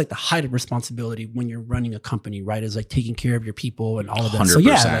that's like the height of responsibility when you're running a company, right? Is like taking care of your people and all of that. 100%. So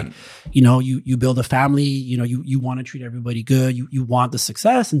yeah, like, you build a family, you want to treat everybody good. You want the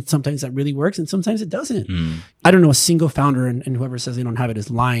success, and sometimes that really works and sometimes it doesn't. I don't know a single founder, and whoever says they don't have it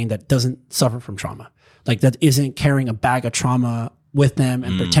is lying, that doesn't suffer from trauma. Like that isn't carrying a bag of trauma with them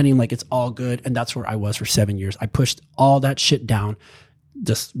and pretending like it's all good. And that's where I was for 7 years. I pushed all that shit down,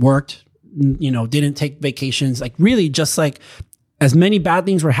 just worked, didn't take vacations, like really just like as many bad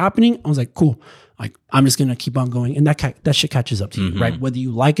things were happening. I was like, cool. Like, I'm just going to keep on going. And that shit catches up to you, right? Whether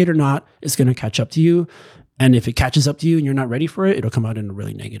you like it or not, it's going to catch up to you. And if it catches up to you and you're not ready for it, it'll come out in a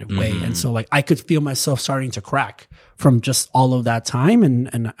really negative way. And so like, I could feel myself starting to crack from just all of that time.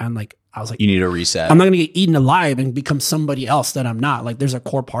 And like, I was like, you need a reset. I'm not going to get eaten alive and become somebody else that I'm not. Like, there's a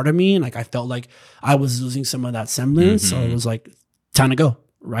core part of me. And like, I felt like I was losing some of that semblance. So it was like, time to go,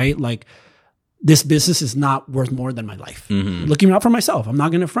 right? Like, this business is not worth more than my life. Looking out for myself. I'm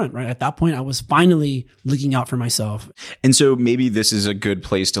not going to front, right? At that point, I was finally looking out for myself. And so maybe this is a good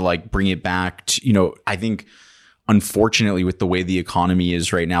place to like bring it back to, I think unfortunately with the way the economy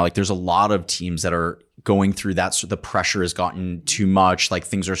is right now, like there's a lot of teams that are going through that. So the pressure has gotten too much, like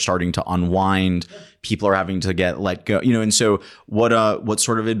things are starting to unwind. People are having to get let go, and so what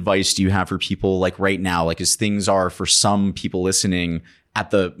sort of advice do you have for people like right now, like as things are for some people listening at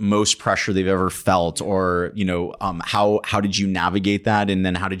the most pressure they've ever felt, or, how did you navigate that? And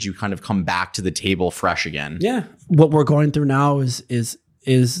then how did you kind of come back to the table fresh again? Yeah. What we're going through now is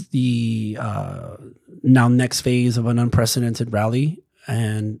the now next phase of an unprecedented rally.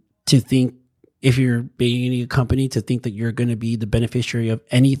 And to think, if you're being a company, to think that you're going to be the beneficiary of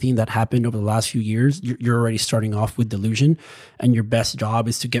anything that happened over the last few years, you're already starting off with delusion. And your best job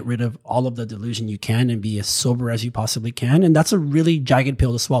is to get rid of all of the delusion you can and be as sober as you possibly can. And that's a really jagged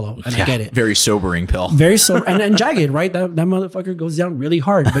pill to swallow. And I get it. Very sobering pill. Very sober and jagged, right? That motherfucker goes down really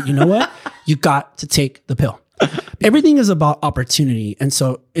hard. But you know what? You got to take the pill. Everything is about opportunity. And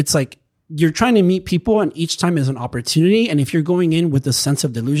so it's like, you're trying to meet people and each time is an opportunity. And if you're going in with a sense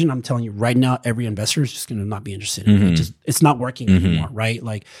of delusion, I'm telling you right now, every investor is just going to not be interested in it. It's not working anymore, right?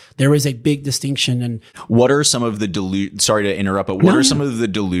 Like there is a big distinction. And what are some of the sorry to interrupt, but what are some of the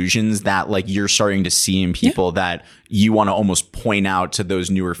delusions that like you're starting to see in people that you want to almost point out to those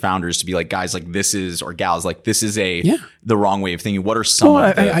newer founders to be like, guys, like this is, or gals, like this is the wrong way of thinking. What are some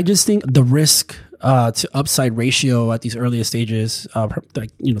of the... I just think the risk to upside ratio at these earliest stages,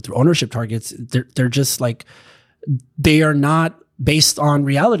 through ownership targets, they're just like, they are not based on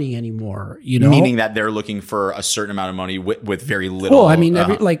reality anymore, Meaning that they're looking for a certain amount of money with very little. Well, I mean,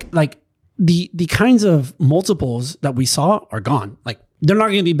 the kinds of multiples that we saw are gone. Like they're not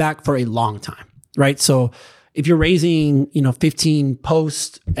going to be back for a long time, right? So if you're raising, 15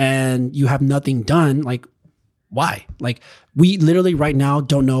 posts and you have nothing done, like why? Like we literally right now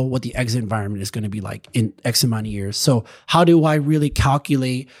don't know what the exit environment is going to be like in X amount of years. So how do I really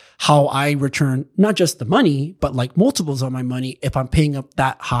calculate how I return not just the money, but like multiples on my money if I'm paying up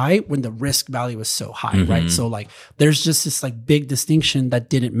that high when the risk value is so high, right? So like there's just this like big distinction that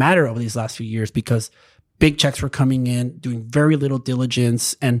didn't matter over these last few years because big checks were coming in, doing very little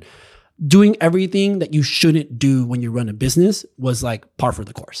diligence and doing everything that you shouldn't do when you run a business was like par for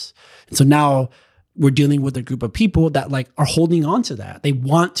the course. And so now we're dealing with a group of people that like are holding on to that. They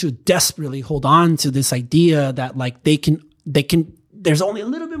want to desperately hold on to this idea that like they can, there's only a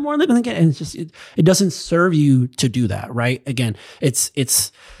little bit more than they can. And it's just, it doesn't serve you to do that. Right. Again,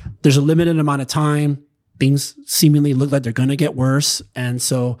 there's a limited amount of time. Things seemingly look like they're going to get worse. And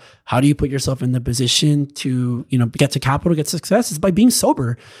so how do you put yourself in the position to, get to capital, get success? It's by being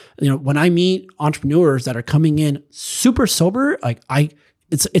sober. When I meet entrepreneurs that are coming in super sober, like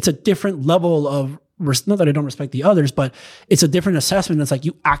it's a different level of, not that I don't respect the others, but it's a different assessment. It's like,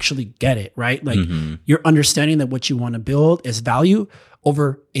 you actually get it, right? Like you're understanding that what you want to build is value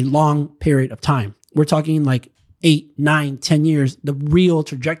over a long period of time. We're talking like 8, 9, 10 years, the real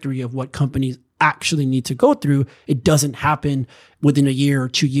trajectory of what companies actually need to go through. It doesn't happen within a year or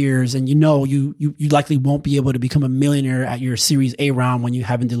 2 years. And you likely won't be able to become a millionaire at your Series A round when you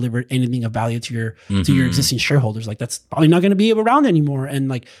haven't delivered anything of value to your existing shareholders. Like that's probably not going to be around anymore. And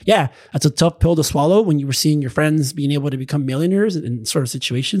like, yeah, that's a tough pill to swallow when you were seeing your friends being able to become millionaires in sort of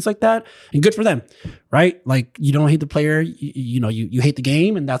situations like that. And good for them, right? Like you don't hate the player, you hate the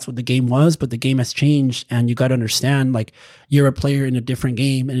game, and that's what the game was, but the game has changed and you got to understand like you're a player in a different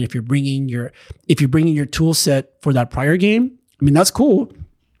game. And if you're bringing your tool set for that prior game, I mean, that's cool.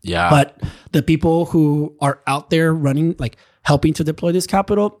 Yeah. But the people who are out there running, like helping to deploy this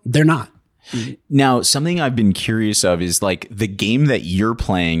capital, they're not. Now, something I've been curious of is like the game that you're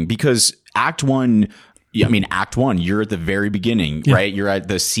playing, because Act One, you're at the very beginning, right? You're at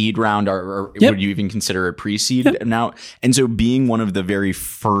the seed round, or would you even consider it pre-seed now? And so being one of the very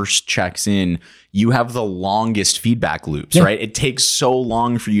first checks in, you have the longest feedback loops, right? It takes so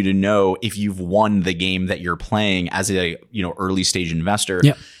long for you to know if you've won the game that you're playing as a, early stage investor.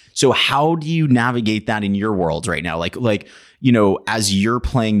 So how do you navigate that in your world right now? Like, as you're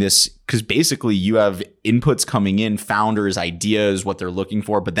playing this, because basically you have inputs coming in, founders, ideas, what they're looking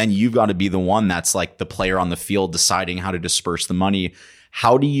for, but then you've got to be the one that's like the player on the field deciding how to disperse the money.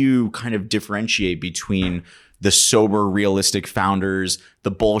 How do you kind of differentiate between the sober, realistic founders,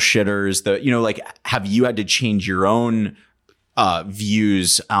 the bullshitters, have you had to change your own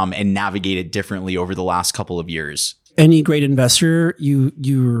views and navigate it differently over the last couple of years? Any great investor,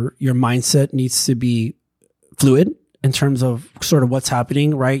 your mindset needs to be fluid in terms of sort of what's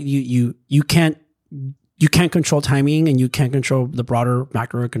happening, right? You can't control timing, and you can't control the broader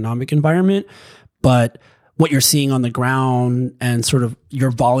macroeconomic environment, but what you're seeing on the ground and sort of your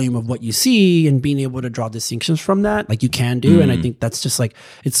volume of what you see and being able to draw distinctions from that, like you can do. And I think that's just like,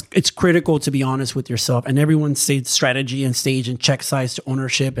 it's critical to be honest with yourself, and everyone's strategy and stage and check size to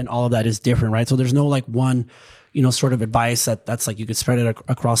ownership and all of that is different, right? So there's no like one, sort of advice that's like you could spread it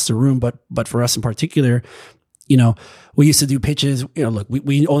across the room. But for us in particular, we used to do pitches, look,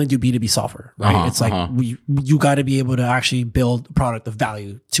 we only do B2B software, right? It's like you got to be able to actually build a product of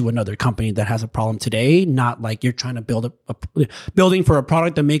value to another company that has a problem today, not like you're trying to build building for a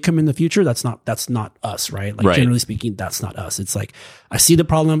product that may come in the future. That's not us, right? Like generally speaking, that's not us. It's like, I see the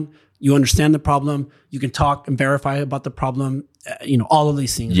problem, you understand the problem, you can talk and verify about the problem, all of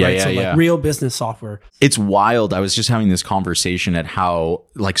these things, right? Like real business software. It's wild. I was just having this conversation at how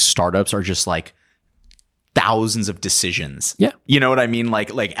like startups are just like thousands of decisions. Yeah. You know what I mean?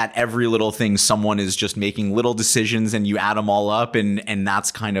 Like at every little thing, someone is just making little decisions and you add them all up and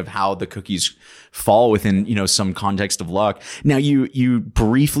that's kind of how the cookies fall within, some context of luck. Now you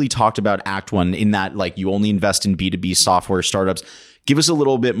briefly talked about Act One in that like you only invest in B2B software startups. Give us a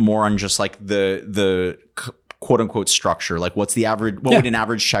little bit more on just like the quote unquote structure. Like what's the average, what would an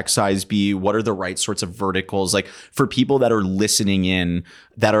average check size be? What are the right sorts of verticals? Like for people that are listening in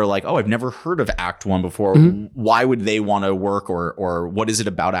that are like, oh, I've never heard of Act One before. Why would they want to work or what is it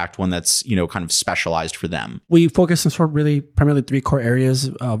about Act One that's, kind of specialized for them? We focus on sort of really primarily three core areas,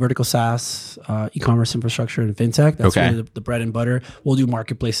 vertical SaaS, e-commerce infrastructure, and fintech. That's really the bread and butter. We'll do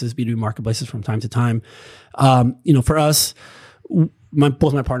marketplaces, B2B marketplaces from time to time. For us,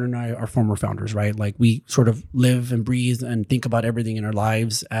 both my partner and I are former founders, right? Like we sort of live and breathe and think about everything in our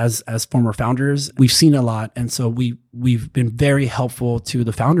lives as former founders. We've seen a lot. And so we've been very helpful to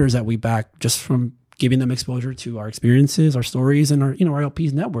the founders that we back just from giving them exposure to our experiences, our stories, and our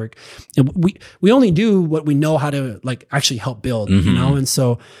LPs network. And we only do what we know how to like actually help build, And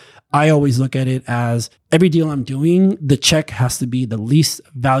so I always look at it as every deal I'm doing, the check has to be the least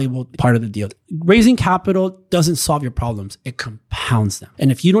valuable part of the deal. Raising capital doesn't solve your problems. It compounds them.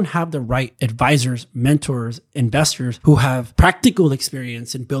 And if you don't have the right advisors, mentors, investors who have practical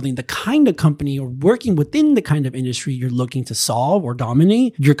experience in building the kind of company or working within the kind of industry you're looking to solve or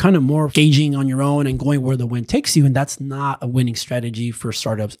dominate, you're kind of more gauging on your own and going where the wind takes you. And that's not a winning strategy for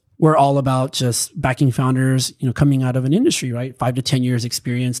startups. We're all about just backing founders, coming out of an industry, right? 5 to 10 years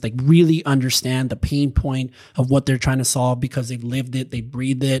experience, like really understand the pain point of what they're trying to solve because they've lived it, they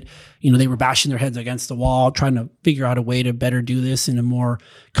breathed it. They were bashing their heads against the wall, trying to figure out a way to better do this in a more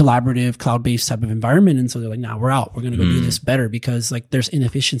collaborative, cloud-based type of environment. And so they're like, nah, we're out. We're going to go do this better because like there's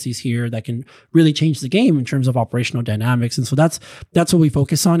inefficiencies here that can really change the game in terms of operational dynamics. And so that's what we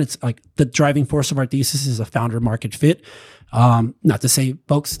focus on. It's like the driving force of our thesis is a founder market fit. Not to say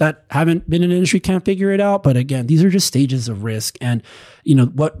folks that haven't been in the industry can't figure it out, but again, these are just stages of risk. And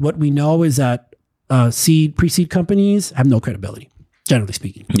what we know is that pre-seed companies have no credibility, generally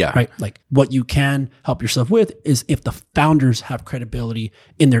speaking. Yeah. Right. Like what you can help yourself with is if the founders have credibility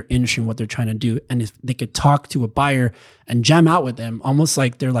in their industry and what they're trying to do, and if they could talk to a buyer and jam out with them, almost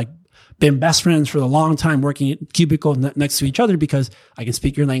like they're like been best friends for a long time, working at cubicle next to each other because I can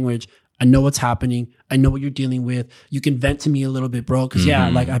speak your language. I know what's happening. I know what you're dealing with. You can vent to me a little bit, bro. Cause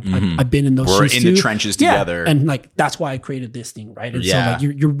I've been in those shoes in the trenches together. And like, that's why I created this thing. Right. And so like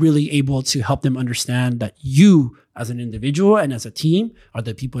you're really able to help them understand that you as an individual and as a team are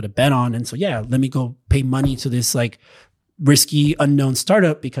the people to bet on. And so, let me go pay money to this like risky unknown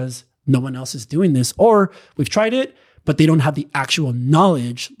startup because no one else is doing this, or we've tried it, but they don't have the actual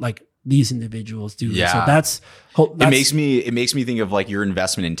knowledge like these individuals do. Yeah. So that's it makes me think of like your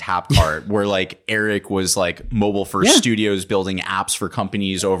investment in Tapcart where like Eric was like mobile first studios building apps for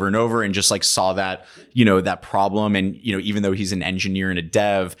companies over and over and just like saw that, that problem. And, even though he's an engineer and a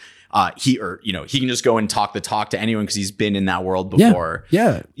dev, he can just go and talk the talk to anyone because he's been in that world before.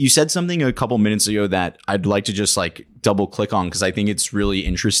 Yeah. You said something a couple minutes ago that I'd like to just like double click on because I think it's really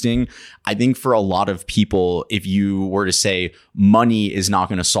interesting. I think for a lot of people, if you were to say money is not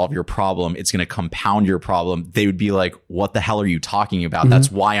going to solve your problem, it's going to compound your problem, they would be like, what the hell are you talking about?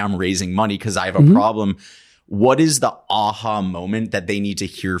 That's why I'm raising money because I have a problem. what is the aha moment that they need to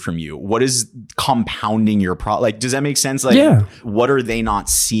hear from you? What is compounding your like, does that make sense? Like, Yeah. What are they not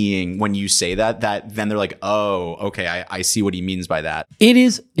seeing when you say that then they're like, oh, okay, I see what he means by that. It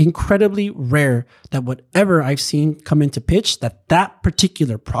is incredibly rare that whatever I've seen come into pitch, that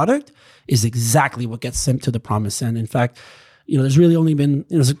particular product is exactly what gets them to the promised end. In fact, there's really only been,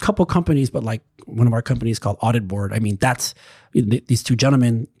 there's a couple companies, but like one of our companies called Audit Board. I mean, that's these two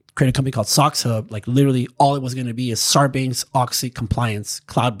gentlemen created a company called Socks Hub. Like literally all it was going to be is Sarbanes-Oxley compliance,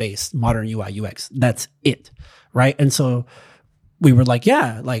 cloud-based, modern UI UX. That's it. Right. And so we were like,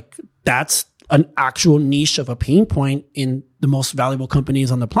 yeah, like that's an actual niche of a pain point in the most valuable companies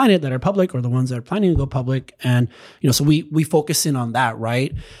on the planet that are public or the ones that are planning to go public. And, so we focus in on that,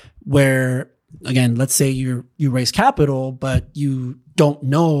 right? Where again, let's say you raise capital, but you don't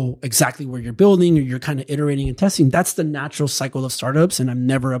know exactly where you're building or you're kind of iterating and testing. That's the natural cycle of startups. And I'm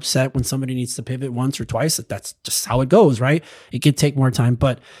never upset when somebody needs to pivot once or twice. That's just how it goes, right? It could take more time,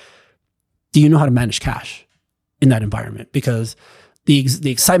 but do you know how to manage cash in that environment? Because the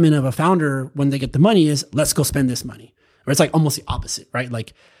excitement of a founder when they get the money is let's go spend this money. Or it's like almost the opposite, right?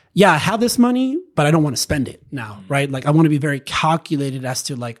 Like, yeah, I have this money, but I don't want to spend it now, right? Like I want to be very calculated as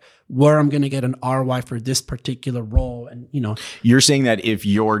to like where I'm going to get an ROI for this particular role. And, you're saying that if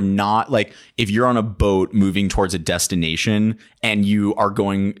you're not like, if you're on a boat moving towards a destination and you are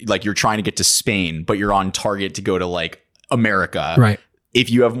going, like you're trying to get to Spain, but you're on target to go to like America. Right. If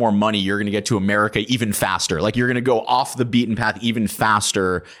you have more money, you're going to get to America even faster. Like you're going to go off the beaten path even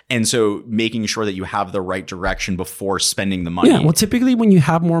faster. And so making sure that you have the right direction before spending the money. Yeah. Well, typically when you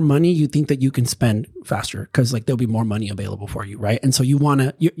have more money, you think that you can spend faster because like there'll be more money available for you. Right. And so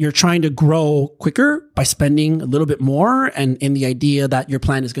you're trying to grow quicker by spending a little bit more and in the idea that your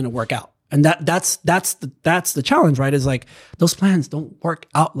plan is going to work out. And that's the challenge, right? Is like those plans don't work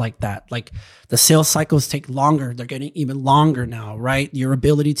out like that. Like the sales cycles take longer. They're getting even longer now, right? Your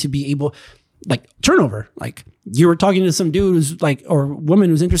ability to be able, like turnover, like you were talking to some dude who's like, or woman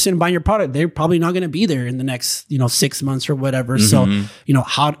who's interested in buying your product. They're probably not going to be there in the next, 6 months or whatever. Mm-hmm. So,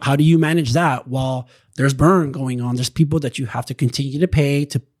 how do you manage that while there's burn going on? There's people that you have to continue to pay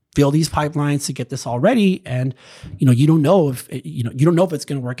to fill these pipelines to get this all ready. And, you don't know if, it's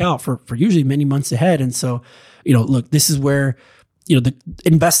going to work out for usually many months ahead. And so, look, this is where, the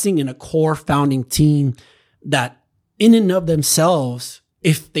investing in a core founding team that in and of themselves,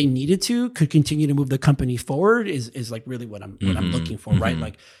 if they needed to, could continue to move the company forward is like really what I'm looking for, right?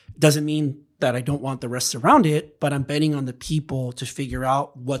 Like, it doesn't mean that I don't want the rest around it, but I'm betting on the people to figure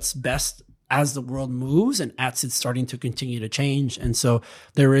out what's best as the world moves and as it's starting to continue to change. And so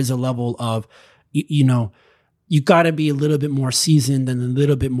there is a level of, you got to be a little bit more seasoned and a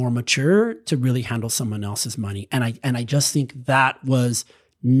little bit more mature to really handle someone else's money. And I just think that was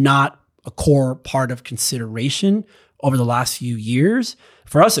not a core part of consideration over the last few years.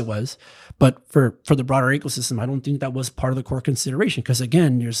 For us, it was, but for the broader ecosystem, I don't think that was part of the core consideration. Because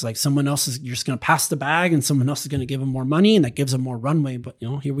again, there's like you're just going to pass the bag and someone else is going to give them more money and that gives them more runway. But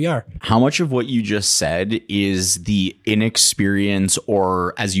here we are. How much of what you just said is the inexperience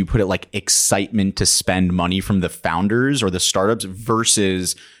or, as you put it, like excitement to spend money from the founders or the startups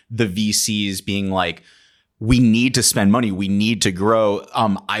versus the VCs being like, we need to spend money. We need to grow.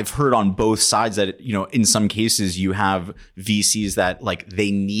 I've heard on both sides that, in some cases you have VCs that like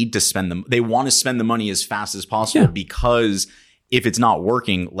they need to spend them. They want to spend the money as fast as possible because if it's not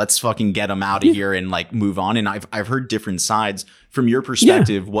working, let's fucking get them out of here and like move on. And I've heard different sides from your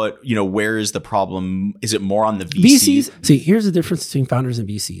perspective. What, where is the problem? Is it more on the VCs? See, here's the difference between founders and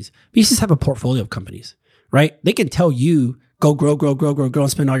VCs. VCs have a portfolio of companies, right? They can tell you go grow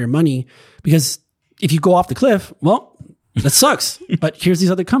and spend all your money because if you go off the cliff, well, that sucks. But here's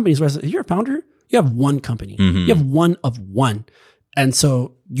these other companies where if you're a founder, you have one company. Mm-hmm. You have one of one. And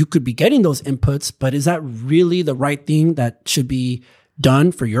so you could be getting those inputs, but is that really the right thing that should be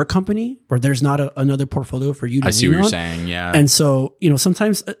done for your company where there's not another portfolio for you to I see what you're saying. Yeah. And so,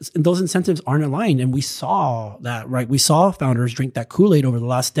 sometimes those incentives aren't aligned. And we saw that, right? We saw founders drink that Kool-Aid over the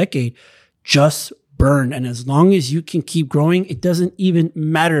last decade, just burn. And as long as you can keep growing, it doesn't even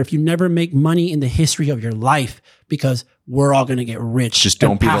matter if you never make money in the history of your life because we're all going to get rich. Just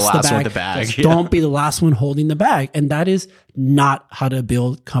don't be the last one with the bag. Just don't be the last one holding the bag. And that is not how to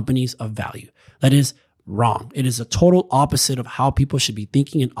build companies of value. That is wrong. It is a total opposite of how people should be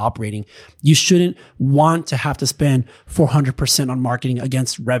thinking and operating. You shouldn't want to have to spend 400% on marketing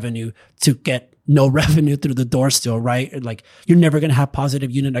against revenue to get no revenue through the door still, right? Like you're never going to have positive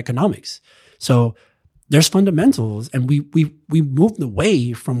unit economics. So there's fundamentals, and we moved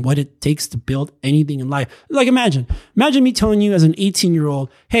away from what it takes to build anything in life. Like imagine me telling you as an 18-year-old,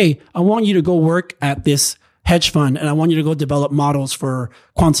 hey, I want you to go work at this hedge fund and I want you to go develop models for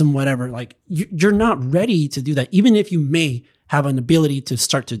quantum whatever. Like you're not ready to do that. Even if you may have an ability to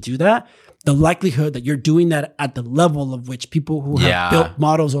start to do that, the likelihood that you're doing that at the level of which people who have built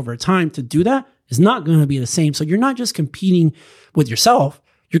models over time to do that is not going to be the same. So you're not just competing with yourself,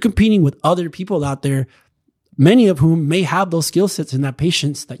 you're competing with other people out there, many of whom may have those skill sets and that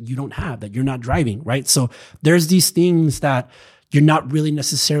patience that you don't have, that you're not driving, right? So there's these things that you're not really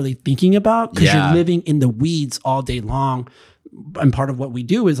necessarily thinking about because you're living in the weeds all day long. And part of what we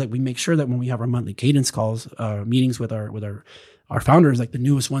do is like we make sure that when we have our monthly cadence calls, meetings with our founders, like the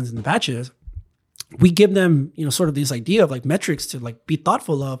newest ones in the batches, we give them, sort of this idea of like metrics to like be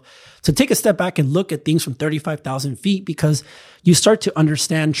thoughtful of, to take a step back and look at things from 35,000 feet, because you start to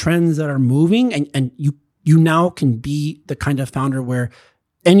understand trends that are moving and you now can be the kind of founder where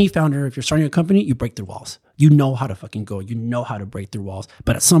any founder, if you're starting a company, you break through walls. You know how to fucking go. You know how to break through walls.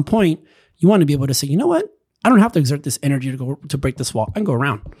 But at some point, you want to be able to say, you know what? I don't have to exert this energy to break this wall. I can go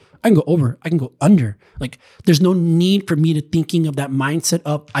around. I can go over. I can go under. Like there's no need for me to thinking of that mindset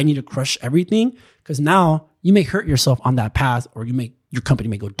of I need to crush everything, because now you may hurt yourself on that path, or your company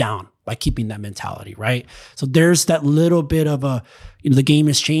may go down by keeping that mentality, right? So there's that little bit of the game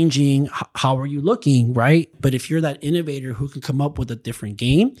is changing. How are you looking, right? But if you're that innovator who can come up with a different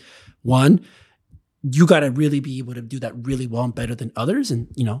game, one, you got to really be able to do that really well and better than others. And,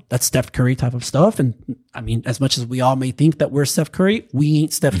 that's Steph Curry type of stuff. And I mean, as much as we all may think that we're Steph Curry, we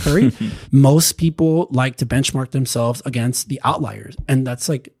ain't Steph Curry. Most people like to benchmark themselves against the outliers. And that's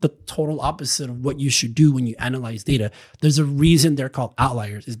like the total opposite of what you should do when you analyze data. There's a reason they're called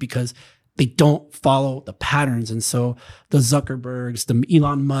outliers, is because they don't follow the patterns. And so the Zuckerbergs, the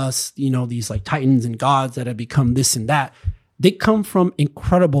Elon Musk, these like titans and gods that have become this and that, they come from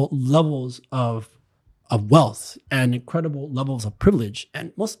incredible levels of wealth and incredible levels of privilege.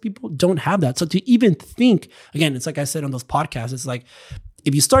 And most people don't have that. So to even think, again, it's like I said on those podcasts, it's like,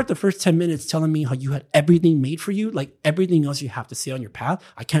 if you start the first 10 minutes telling me how you had everything made for you, like everything else you have to say on your path,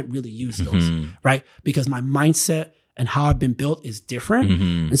 I can't really use those, right? Because my mindset and how I've been built is different.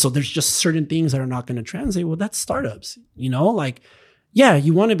 And so there's just certain things that are not going to translate. Well, that's startups, like, yeah,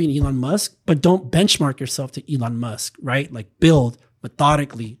 you want to be an Elon Musk, but don't benchmark yourself to Elon Musk, right? Like build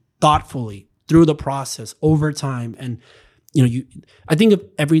methodically, thoughtfully, through the process over time. And, I think of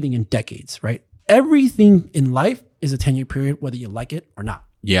everything in decades, right? Everything in life is a 10-year period, whether you like it or not.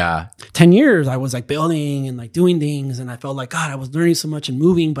 Yeah. 10 years, I was like building and like doing things. And I felt like, God, I was learning so much and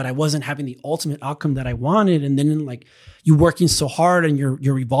moving, but I wasn't having the ultimate outcome that I wanted. And then like you working so hard and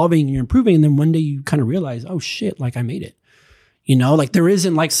you're evolving and you're improving. And then one day you kind of realize, oh shit, like I made it. Like there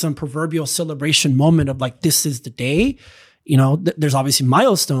isn't like some proverbial celebration moment of like, this is the day. There's obviously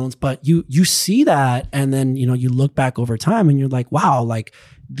milestones, but you see that. And then, you look back over time and you're like, wow, like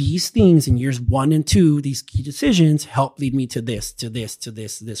these things in years 1 and 2, these key decisions help lead me to this, to this, to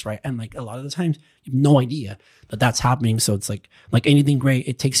this, this, right? And like a lot of the times you have no idea that that's happening. So it's like anything great,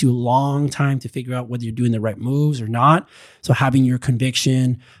 it takes you a long time to figure out whether you're doing the right moves or not. So having your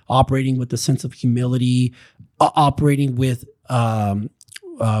conviction, operating with a sense of humility, operating with caution,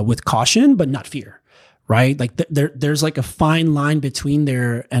 but not fear. Right? Like there's like a fine line between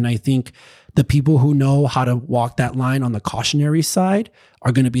there. And I think the people who know how to walk that line on the cautionary side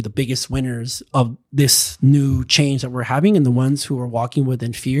are going to be the biggest winners of this new change that we're having. And the ones who are walking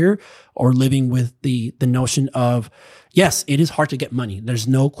within fear or living with the notion of, yes, it is hard to get money. There's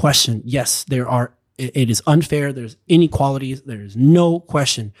no question. Yes, it is unfair. There's inequalities. There's no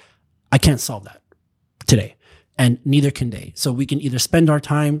question. I can't solve that today. And neither can they. So we can either spend our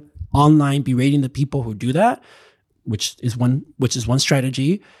time online berating the people who do that, which is one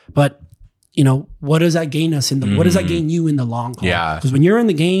strategy. But what does that gain us what does that gain you in the long haul? Yeah. Because when you're in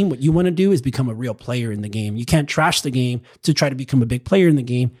the game, what you want to do is become a real player in the game. You can't trash the game to try to become a big player in the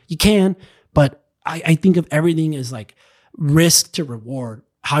game. You can, but I think of everything as like risk to reward.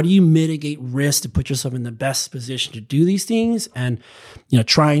 How do you mitigate risk to put yourself in the best position to do these things? And,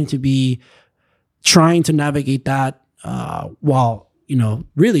 trying to navigate that while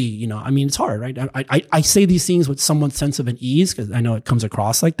really, I mean, it's hard, right? I say these things with somewhat sense of an ease because I know it comes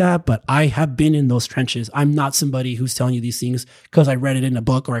across like that, but I have been in those trenches. I'm not somebody who's telling you these things because I read it in a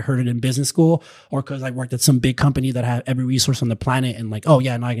book or I heard it in business school or because I worked at some big company that had every resource on the planet and like, oh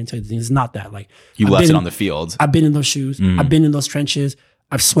yeah, now I can tell you these things. It's not that. Like you left it on the field. I've been in those shoes. I've been in those trenches.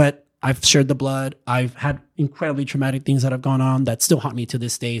 I've sweat. I've shared the blood. I've had incredibly traumatic things that have gone on that still haunt me to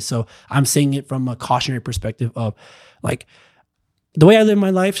this day. So I'm saying it from a cautionary perspective of like, the way I live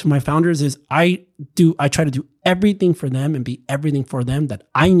my life to my founders is I try to do everything for them and be everything for them that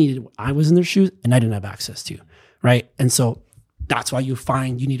I needed when I was in their shoes and I didn't have access to, right? And so That's why you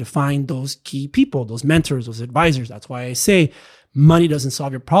need to find those key people, those mentors, those advisors. That's why I say money doesn't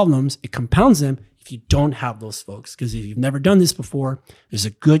solve your problems. It compounds them if you don't have those folks. Because if you've never done this before, there's a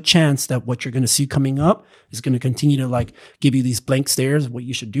good chance that what you're going to see coming up is going to continue to like give you these blank stares of what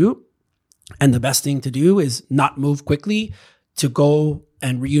you should do. And the best thing to do is not move quickly, to go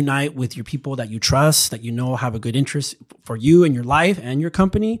and reunite with your people that you trust, that you know have a good interest for you and your life and your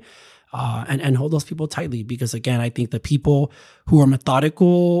company, and hold those people tightly. Because again, I think the people who are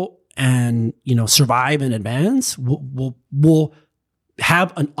methodical and, you know, survive and advance will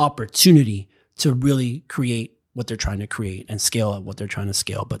have an opportunity to really create what they're trying to create and scale at what they're trying to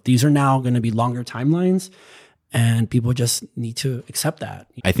scale. But these are now going to be longer timelines, and people just need to accept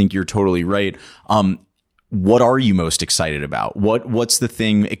that. I think you're totally right. What are you most excited about? What's the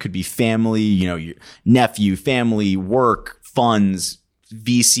thing? It could be family, you know, your nephew, family, work, funds,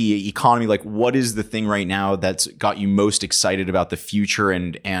 VC, economy. Like, what is the thing right now that's got you most excited about the future,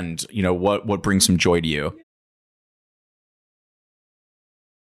 and you know, what brings some joy to you?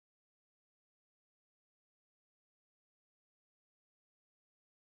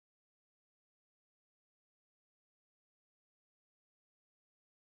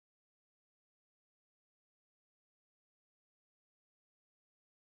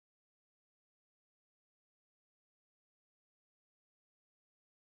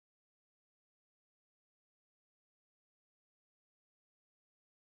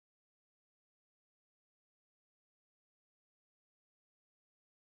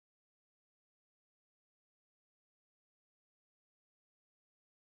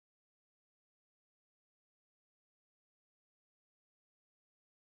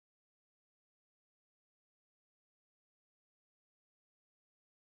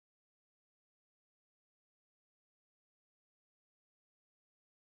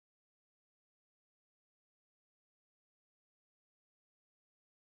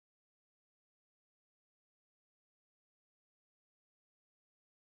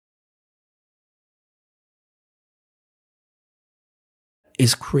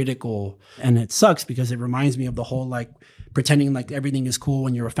 Is critical. And it sucks because it reminds me of the whole like pretending like everything is cool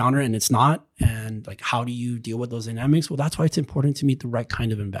when you're a founder and it's not. And like, how do you deal with those dynamics? Well, that's why it's important to meet the right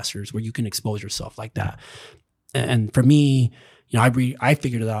kind of investors where you can expose yourself like that. And for me, you know, I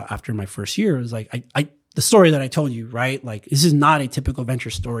figured it out after my first year. It was like, the story that I told you, right? Like, this is not a typical venture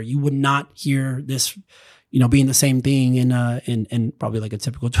story. You would not hear this, you know, being the same thing in probably like a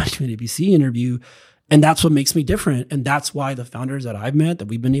typical 2020 VC interview. And that's what makes me different. And that's why the founders that I've met that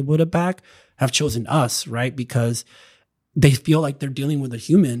we've been able to back have chosen us, right? Because they feel like they're dealing with a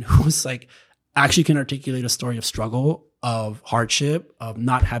human who's like actually can articulate a story of struggle, of hardship, of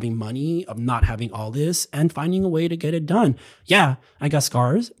not having money, of not having all this and finding a way to get it done. Yeah, I got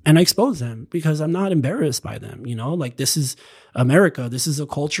scars and I expose them because I'm not embarrassed by them. You know, like, this is America. This is a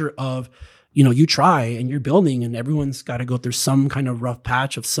culture of, you know, you try and you're building, and everyone's got to go through some kind of rough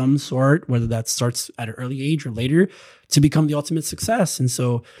patch of some sort, whether that starts at an early age or later, to become the ultimate success. And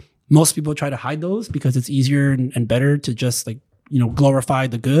so most people try to hide those because it's easier and better to just, like, you know, glorify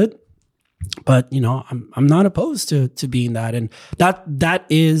the good. But, you know, I'm not opposed to being that. And that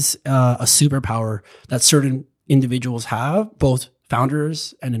is a superpower that certain individuals have, both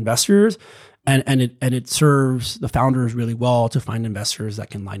founders and investors. And it serves the founders really well to find investors that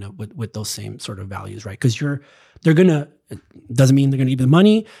can line up with those same sort of values, right? Because it doesn't mean they're gonna give you the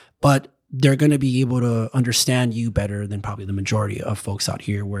money, but they're gonna be able to understand you better than probably the majority of folks out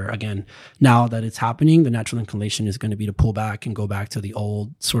here. Where, again, now that it's happening, the natural inclination is going to be to pull back and go back to the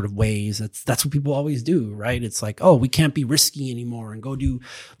old sort of ways. That's what people always do, right? It's like, oh, we can't be risky anymore and go do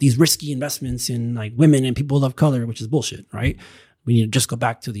these risky investments in like women and people of color, which is bullshit, right? We need to just go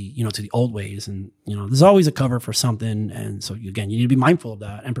back to the old ways. And, you know, there's always a cover for something. And so you need to be mindful of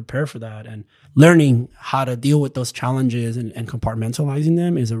that and prepare for that. And learning how to deal with those challenges and compartmentalizing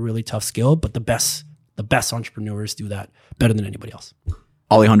them is a really tough skill. But the best entrepreneurs do that better than anybody else.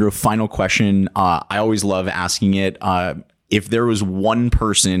 Alejandro, final question. I always love asking it. If there was one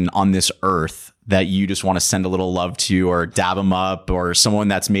person on this earth that you just want to send a little love to, or dab them up, or someone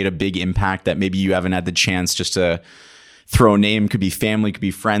that's made a big impact that maybe you haven't had the chance just to throw a name, could be family, could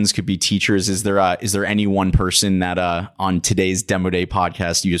be friends, could be teachers. Is there any one person that on today's Demo Day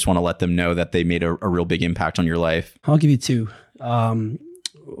podcast you just want to let them know that they made a real big impact on your life? I'll give you two.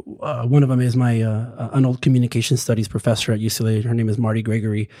 One of them is my an old communication studies professor at UCLA. Her name is Marty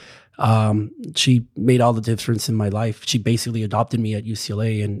Gregory. She made all the difference in my life. She basically adopted me at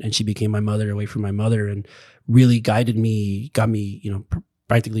UCLA, and she became my mother away from my mother, and really guided me, got me, you know,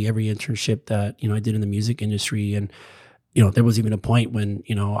 practically every internship that, you know, I did in the music industry. And there was even a point when,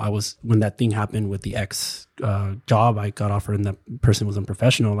 when that thing happened with the ex job I got offered and that person was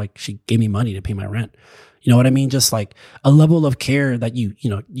unprofessional, like she gave me money to pay my rent. You know what I mean? Just like a level of care that you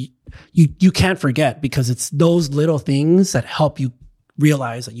can't forget, because it's those little things that help you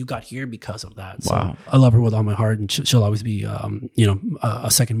realize that you got here because of that. Wow. So I love her with all my heart, and she'll always be, a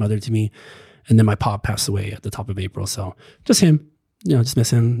second mother to me. And then my pop passed away at the top of April. So just him, just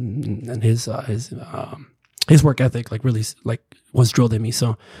miss him and his work ethic, like really like was drilled in me.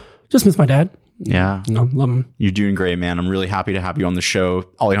 So just miss my dad. Yeah. Love him. You're doing great, man. I'm really happy to have you on the show.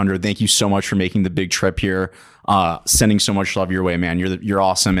 Alejandro, thank you so much for making the big trip here. Sending so much love your way, man. You're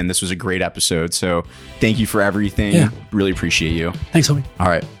awesome. And this was a great episode. So thank you for everything. Yeah. Really appreciate you. Thanks, homie. All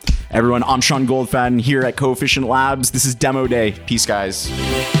right. Everyone, I'm Sean Goldfaden here at Coefficient Labs. This is Demo Day. Peace, guys.